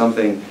 because it's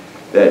something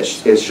that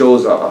it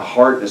shows a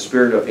heart and a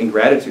spirit of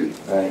ingratitude.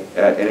 Right.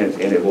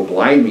 And it will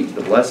blind me to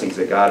the blessings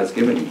that God has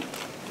given me.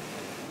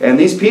 And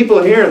these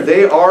people here,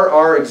 they are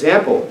our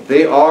example.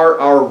 They are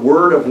our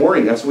word of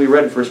warning. That's what we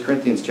read in 1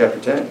 Corinthians chapter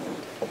 10.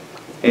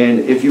 And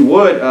if you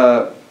would,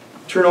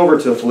 turn over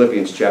to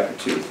Philippians chapter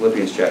 2.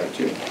 Philippians chapter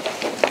 2.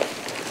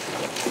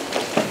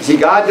 See,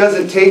 God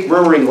doesn't take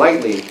murmuring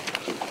lightly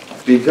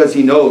because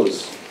He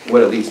knows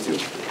what it leads to.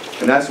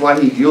 And that's why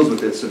He deals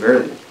with it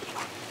severely.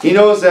 He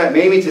knows that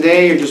maybe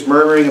today you're just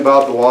murmuring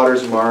about the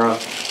waters of Mara,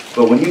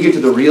 but when you get to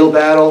the real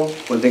battle,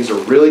 when things are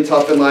really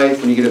tough in life,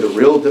 when you get into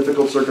real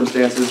difficult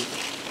circumstances,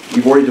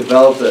 you've already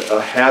developed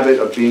a habit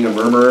of being a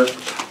murmurer,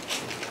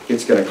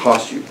 it's going to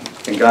cost you.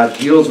 And God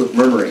deals with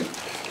murmuring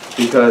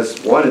because,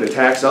 one, it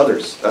attacks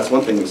others. That's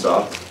one thing we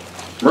saw.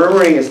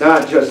 Murmuring is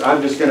not just,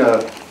 I'm just going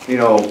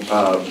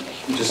to,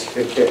 just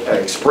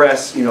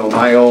express,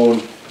 my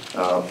own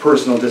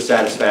personal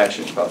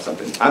dissatisfaction about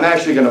something. I'm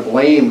actually going to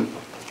blame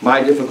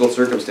my difficult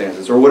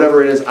circumstances or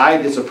whatever it is I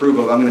disapprove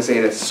of. I'm going to say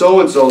it's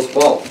so-and-so's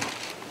fault.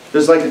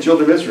 Just like the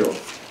children of Israel.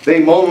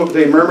 They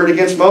murmured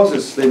against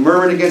Moses. They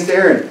murmured against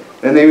Aaron.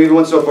 And they even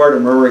went so far to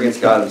murmur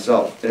against God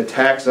himself. It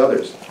attacks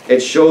others.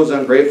 It shows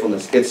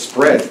ungratefulness. It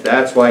spreads.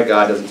 That's why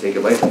God doesn't take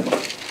it lightly.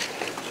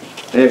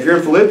 And if you're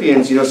in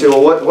Philippians, say,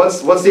 well,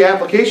 what's the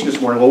application this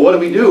morning? Well, what do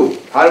we do?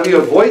 How do we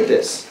avoid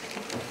this?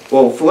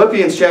 Well,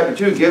 Philippians chapter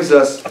 2 gives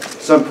us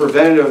some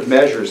preventative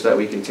measures that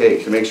we can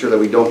take to make sure that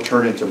we don't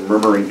turn into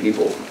murmuring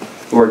people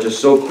who are just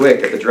so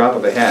quick at the drop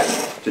of a hat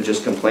to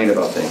just complain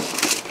about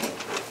things.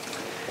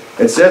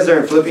 It says there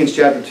in Philippians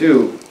chapter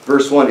 2,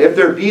 verse 1, if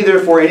there be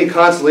therefore any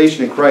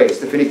consolation in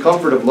Christ, if any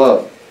comfort of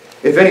love,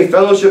 if any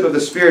fellowship of the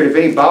Spirit, if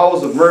any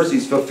bowels of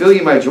mercies, fulfill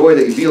ye my joy,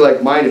 that ye be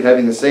like-minded,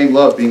 having the same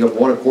love, being of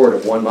one accord,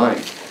 of one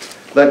mind.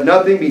 Let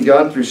nothing be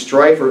done through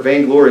strife or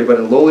vainglory, but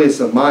in lowliness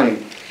of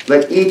mind,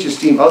 let each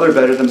esteem other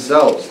better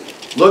themselves.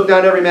 Look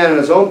not every man on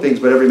his own things,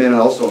 but every man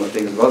also on the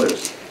things of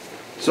others.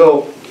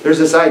 So there's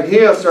this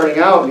idea of starting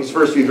out in these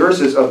first few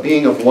verses of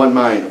being of one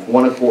mind, of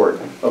one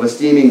accord, of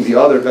esteeming the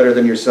other better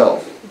than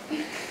yourself.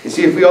 You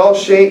see, if we all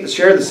share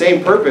the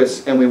same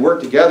purpose and we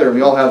work together and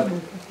we all have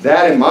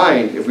that in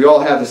mind, if we all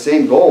have the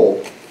same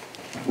goal,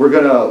 we're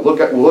going to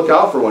look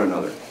out for one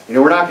another.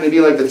 We're not going to be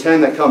like the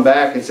 10 that come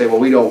back and say, well,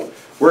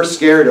 we're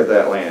scared of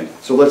that land.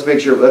 So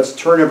let's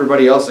turn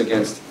everybody else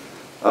against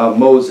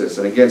Moses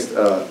and against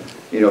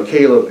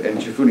Caleb and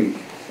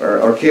Jephunneh,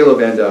 or Caleb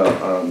and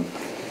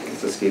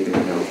it's escaping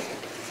me now.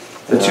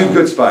 The two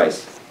good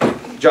spies,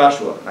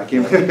 Joshua. I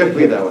can't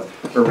believe that one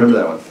or remember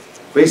that one.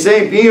 But he's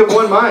saying, be of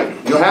one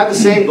mind. Have the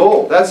same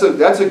goal. That's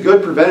a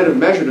good preventative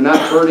measure to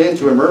not turn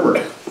into a murmurer.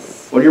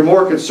 When you're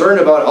more concerned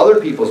about other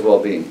people's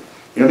well-being.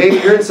 Maybe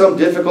you're in some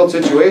difficult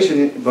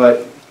situation,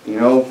 but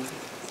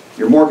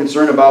you're more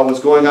concerned about what's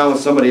going on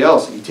with somebody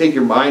else. You take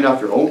your mind off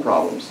your own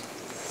problems.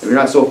 If you're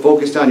not so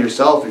focused on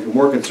yourself, if you're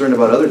more concerned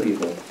about other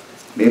people,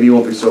 maybe you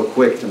won't be so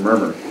quick to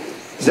murmur.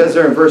 It says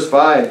there in verse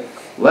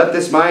 5, let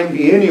this mind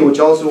be in you, which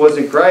also was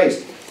in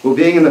Christ, who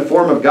being in the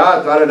form of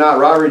God, thought it not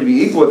robbery to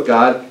be equal with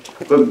God,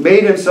 but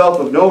made himself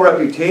of no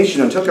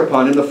reputation, and took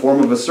upon him the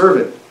form of a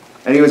servant.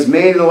 And he was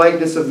made in the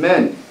likeness of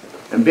men.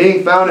 And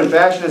being found in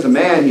fashion as a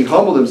man, he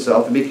humbled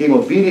himself and became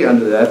obedient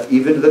unto death,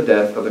 even to the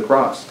death of the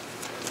cross.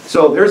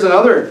 So there's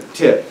another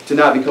tip to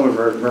not become a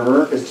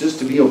murmurer, is just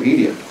to be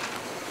obedient.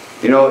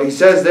 He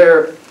says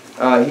there,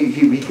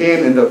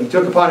 he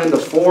took upon him the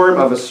form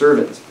of a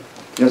servant.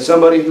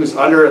 Somebody who's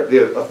under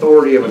the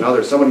authority of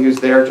another, somebody who's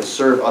there to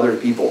serve other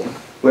people,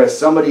 who has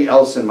somebody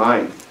else in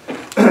mind.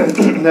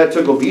 That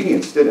took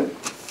obedience, didn't it?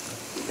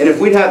 And if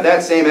we'd have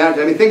that same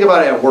attitude, think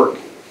about it at work.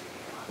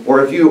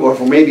 Or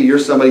maybe you're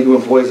somebody who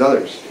employs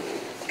others.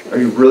 Are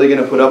you really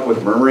going to put up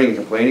with murmuring and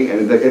complaining?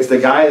 And it's the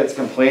guy that's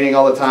complaining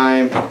all the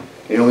time.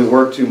 We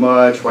work too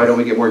much. Why don't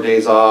we get more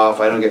days off?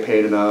 I don't get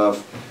paid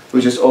enough.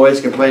 Who's just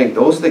always complaining.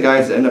 Those are the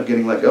guys that end up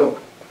getting let go.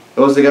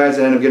 Those are the guys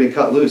that end up getting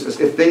cut loose.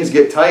 If things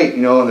get tight,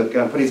 and the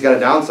company's got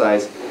to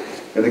downsize,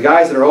 the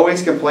guys that are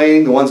always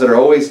complaining, the ones that are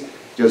always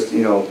just,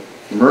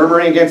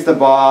 murmuring against the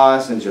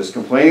boss and just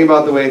complaining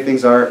about the way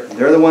things are,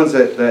 they're the ones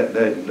that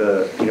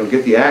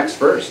get the axe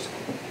first.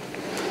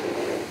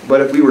 But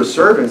if we were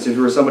servants, if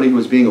we were somebody who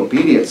was being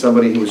obedient,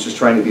 somebody who was just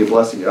trying to be a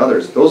blessing to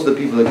others, those are the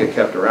people that get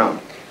kept around.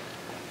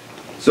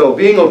 So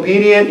being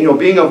obedient,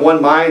 being of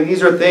one mind,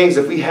 these are things,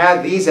 if we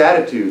had these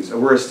attitudes,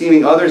 and we're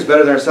esteeming others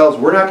better than ourselves,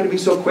 we're not going to be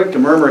so quick to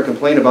murmur and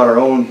complain about our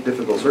own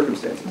difficult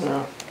circumstances.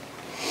 Yeah.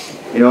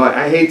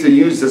 I hate to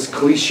use this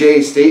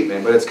cliche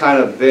statement, but it's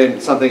kind of been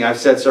something I've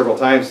said several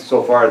times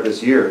so far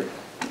this year.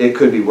 It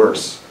could be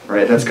worse,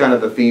 right? That's kind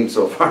of the theme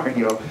so far,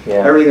 Yeah.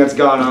 Everything that's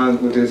gone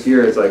on with this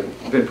year, it's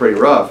been pretty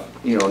rough,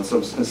 in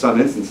some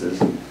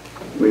instances.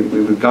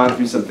 We've gone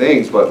through some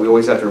things, but we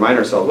always have to remind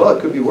ourselves, well,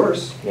 it could be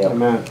worse. Yeah.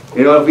 Amen.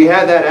 If we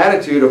had that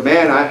attitude of,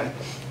 man,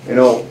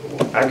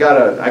 I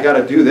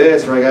gotta do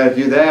this or I gotta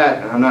do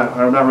that, and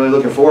I'm not really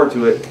looking forward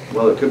to it.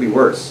 Well, it could be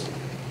worse.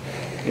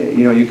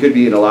 You could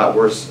be in a lot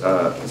worse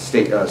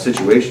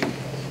situation.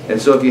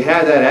 And so if you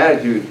had that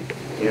attitude,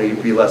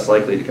 you'd be less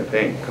likely to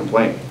complain.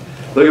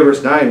 Look at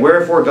verse 9.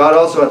 Wherefore God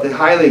also hath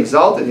highly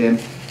exalted him,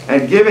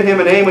 and given him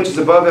a name which is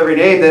above every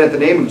name, that at the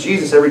name of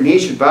Jesus every knee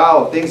should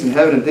bow, of things in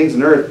heaven and things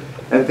in earth,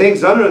 and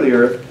things under the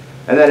earth,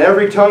 and that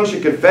every tongue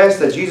should confess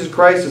that Jesus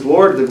Christ is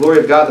Lord, to the glory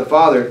of God the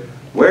Father.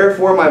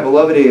 Wherefore, my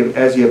beloved,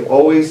 as ye have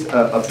always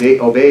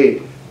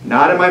obeyed,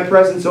 not in my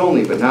presence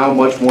only, but now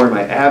much more in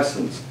my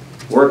absence,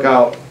 work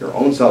out your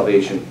own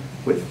salvation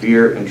with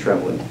fear and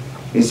trembling.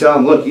 He's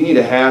telling them, look, you need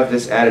to have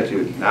this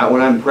attitude, not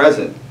when I'm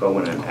present, but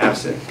when I'm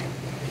absent.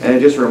 And it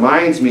just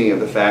reminds me of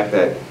the fact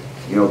that,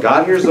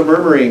 God hears the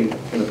murmuring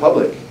in the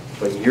public,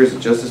 but he hears it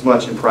just as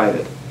much in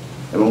private.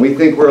 And when we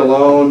think we're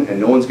alone, and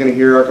no one's going to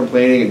hear our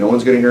complaining, and no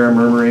one's going to hear our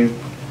murmuring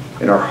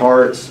in our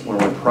hearts, when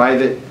we're in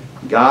private,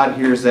 God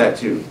hears that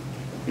too.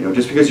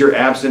 Just because you're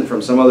absent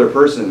from some other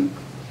person,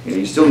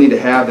 you still need to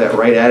have that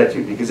right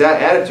attitude. Because that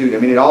attitude,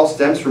 it all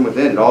stems from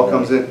within. It all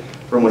comes in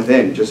from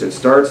within. Just it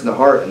starts in the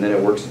heart, and then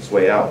it works its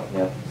way out.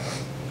 Yeah.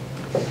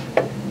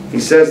 He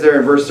says there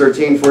in verse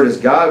 13, for it is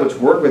God which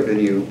worketh in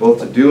you,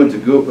 both to do and to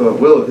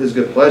will of his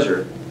good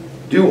pleasure.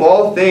 Do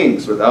all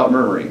things without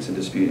murmurings and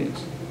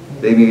disputings.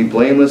 they may be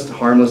blameless,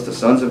 harmless, the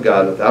sons of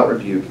God, without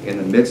rebuke, in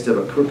the midst of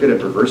a crooked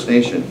and perverse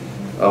nation,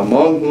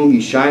 among whom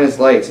ye shine as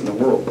lights in the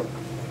world.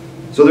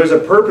 So there's a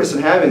purpose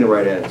in having the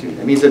right attitude.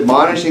 It means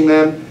admonishing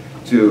them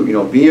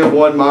to, be of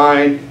one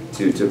mind,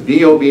 to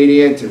be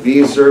obedient, to be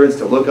his servants,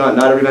 to look on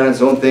not every man on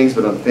his own things,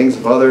 but on the things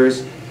of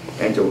others,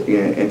 and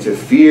to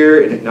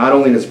fear, not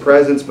only in his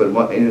presence,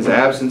 but in his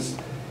absence,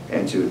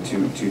 and to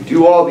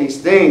do all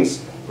these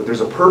things, but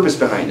there's a purpose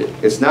behind it.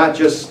 It's not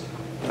just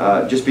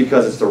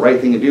because it's the right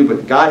thing to do,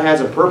 but God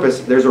has a purpose.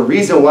 There's a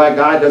reason why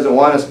God doesn't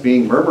want us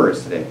being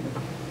murmurers today.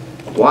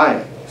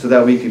 Why? So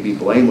that we can be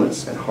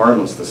blameless and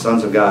harmless, the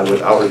sons of God,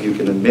 without rebuke,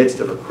 in the midst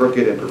of a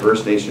crooked and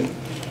perverse nation.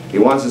 He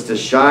wants us to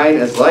shine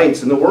as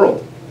lights in the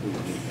world.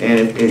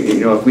 And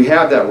if we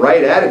have that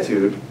right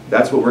attitude,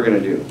 that's what we're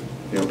going to do.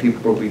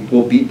 People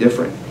will be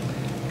different.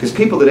 Because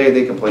people today,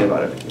 they complain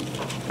about everything.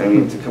 I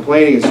mean,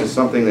 complaining is just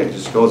something that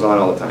just goes on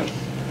all the time.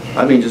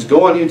 I mean, just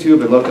go on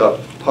YouTube and look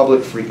up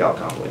public freakout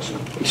compilation.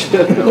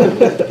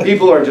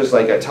 People are just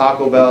like at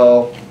Taco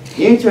Bell.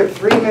 You took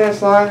 3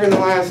 minutes longer than the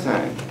last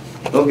time.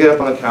 They'll get up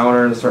on the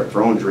counter and start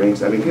throwing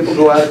drinks. I mean, people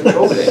go out of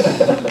control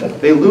today.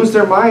 They lose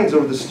their minds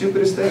over the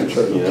stupidest things.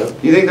 Yeah.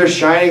 You think they're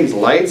shining as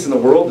lights in the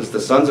world as the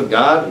sons of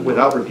God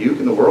without rebuke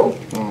in the world?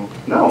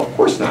 No, of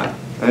course not.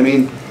 I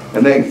mean,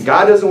 and then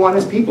God doesn't want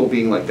his people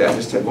being like that.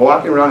 Just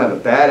walking around have a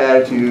bad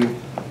attitude.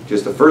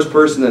 Just the first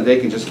person that they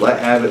can just let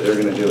have it, they're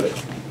going to do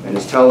it. And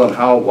just tell them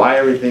why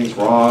everything's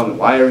wrong, and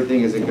why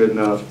everything isn't good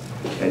enough,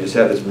 and just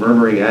have this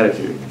murmuring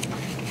attitude.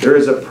 There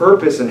is a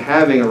purpose in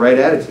having a right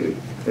attitude.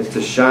 It's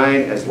to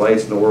shine as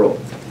lights in the world.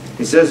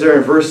 He says there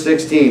in verse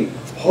 16,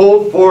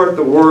 holding forth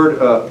the word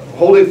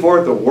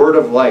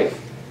of life,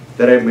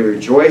 that I may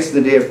rejoice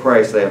in the day of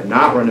Christ, that I have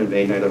not run in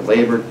vain, neither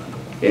labored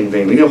in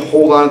vain. We need to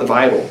hold on to the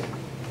Bible.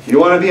 You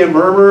don't want to be a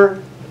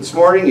murmurer this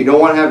morning. You don't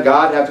want to have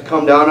God have to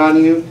come down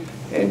on you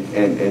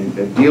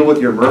and deal with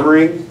your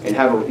murmuring, and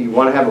you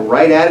want to have a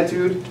right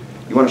attitude.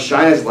 You want to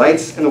shine as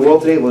lights in the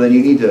world today. Well, then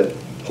you need to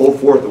hold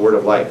forth the word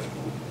of life.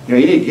 You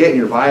need to get in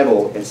your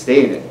Bible and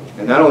stay in it.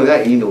 And not only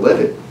that, you need to live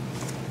it.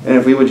 And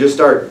if we would just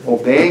start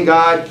obeying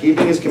God,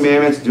 keeping his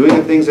commandments, doing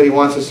the things that he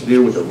wants us to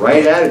do with the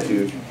right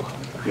attitude,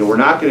 we're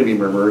not going to be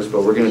murmurers,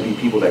 but we're going to be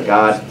people that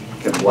God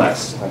can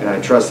bless. And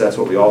I trust that's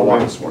what we all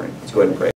want this morning. Let's go ahead and pray.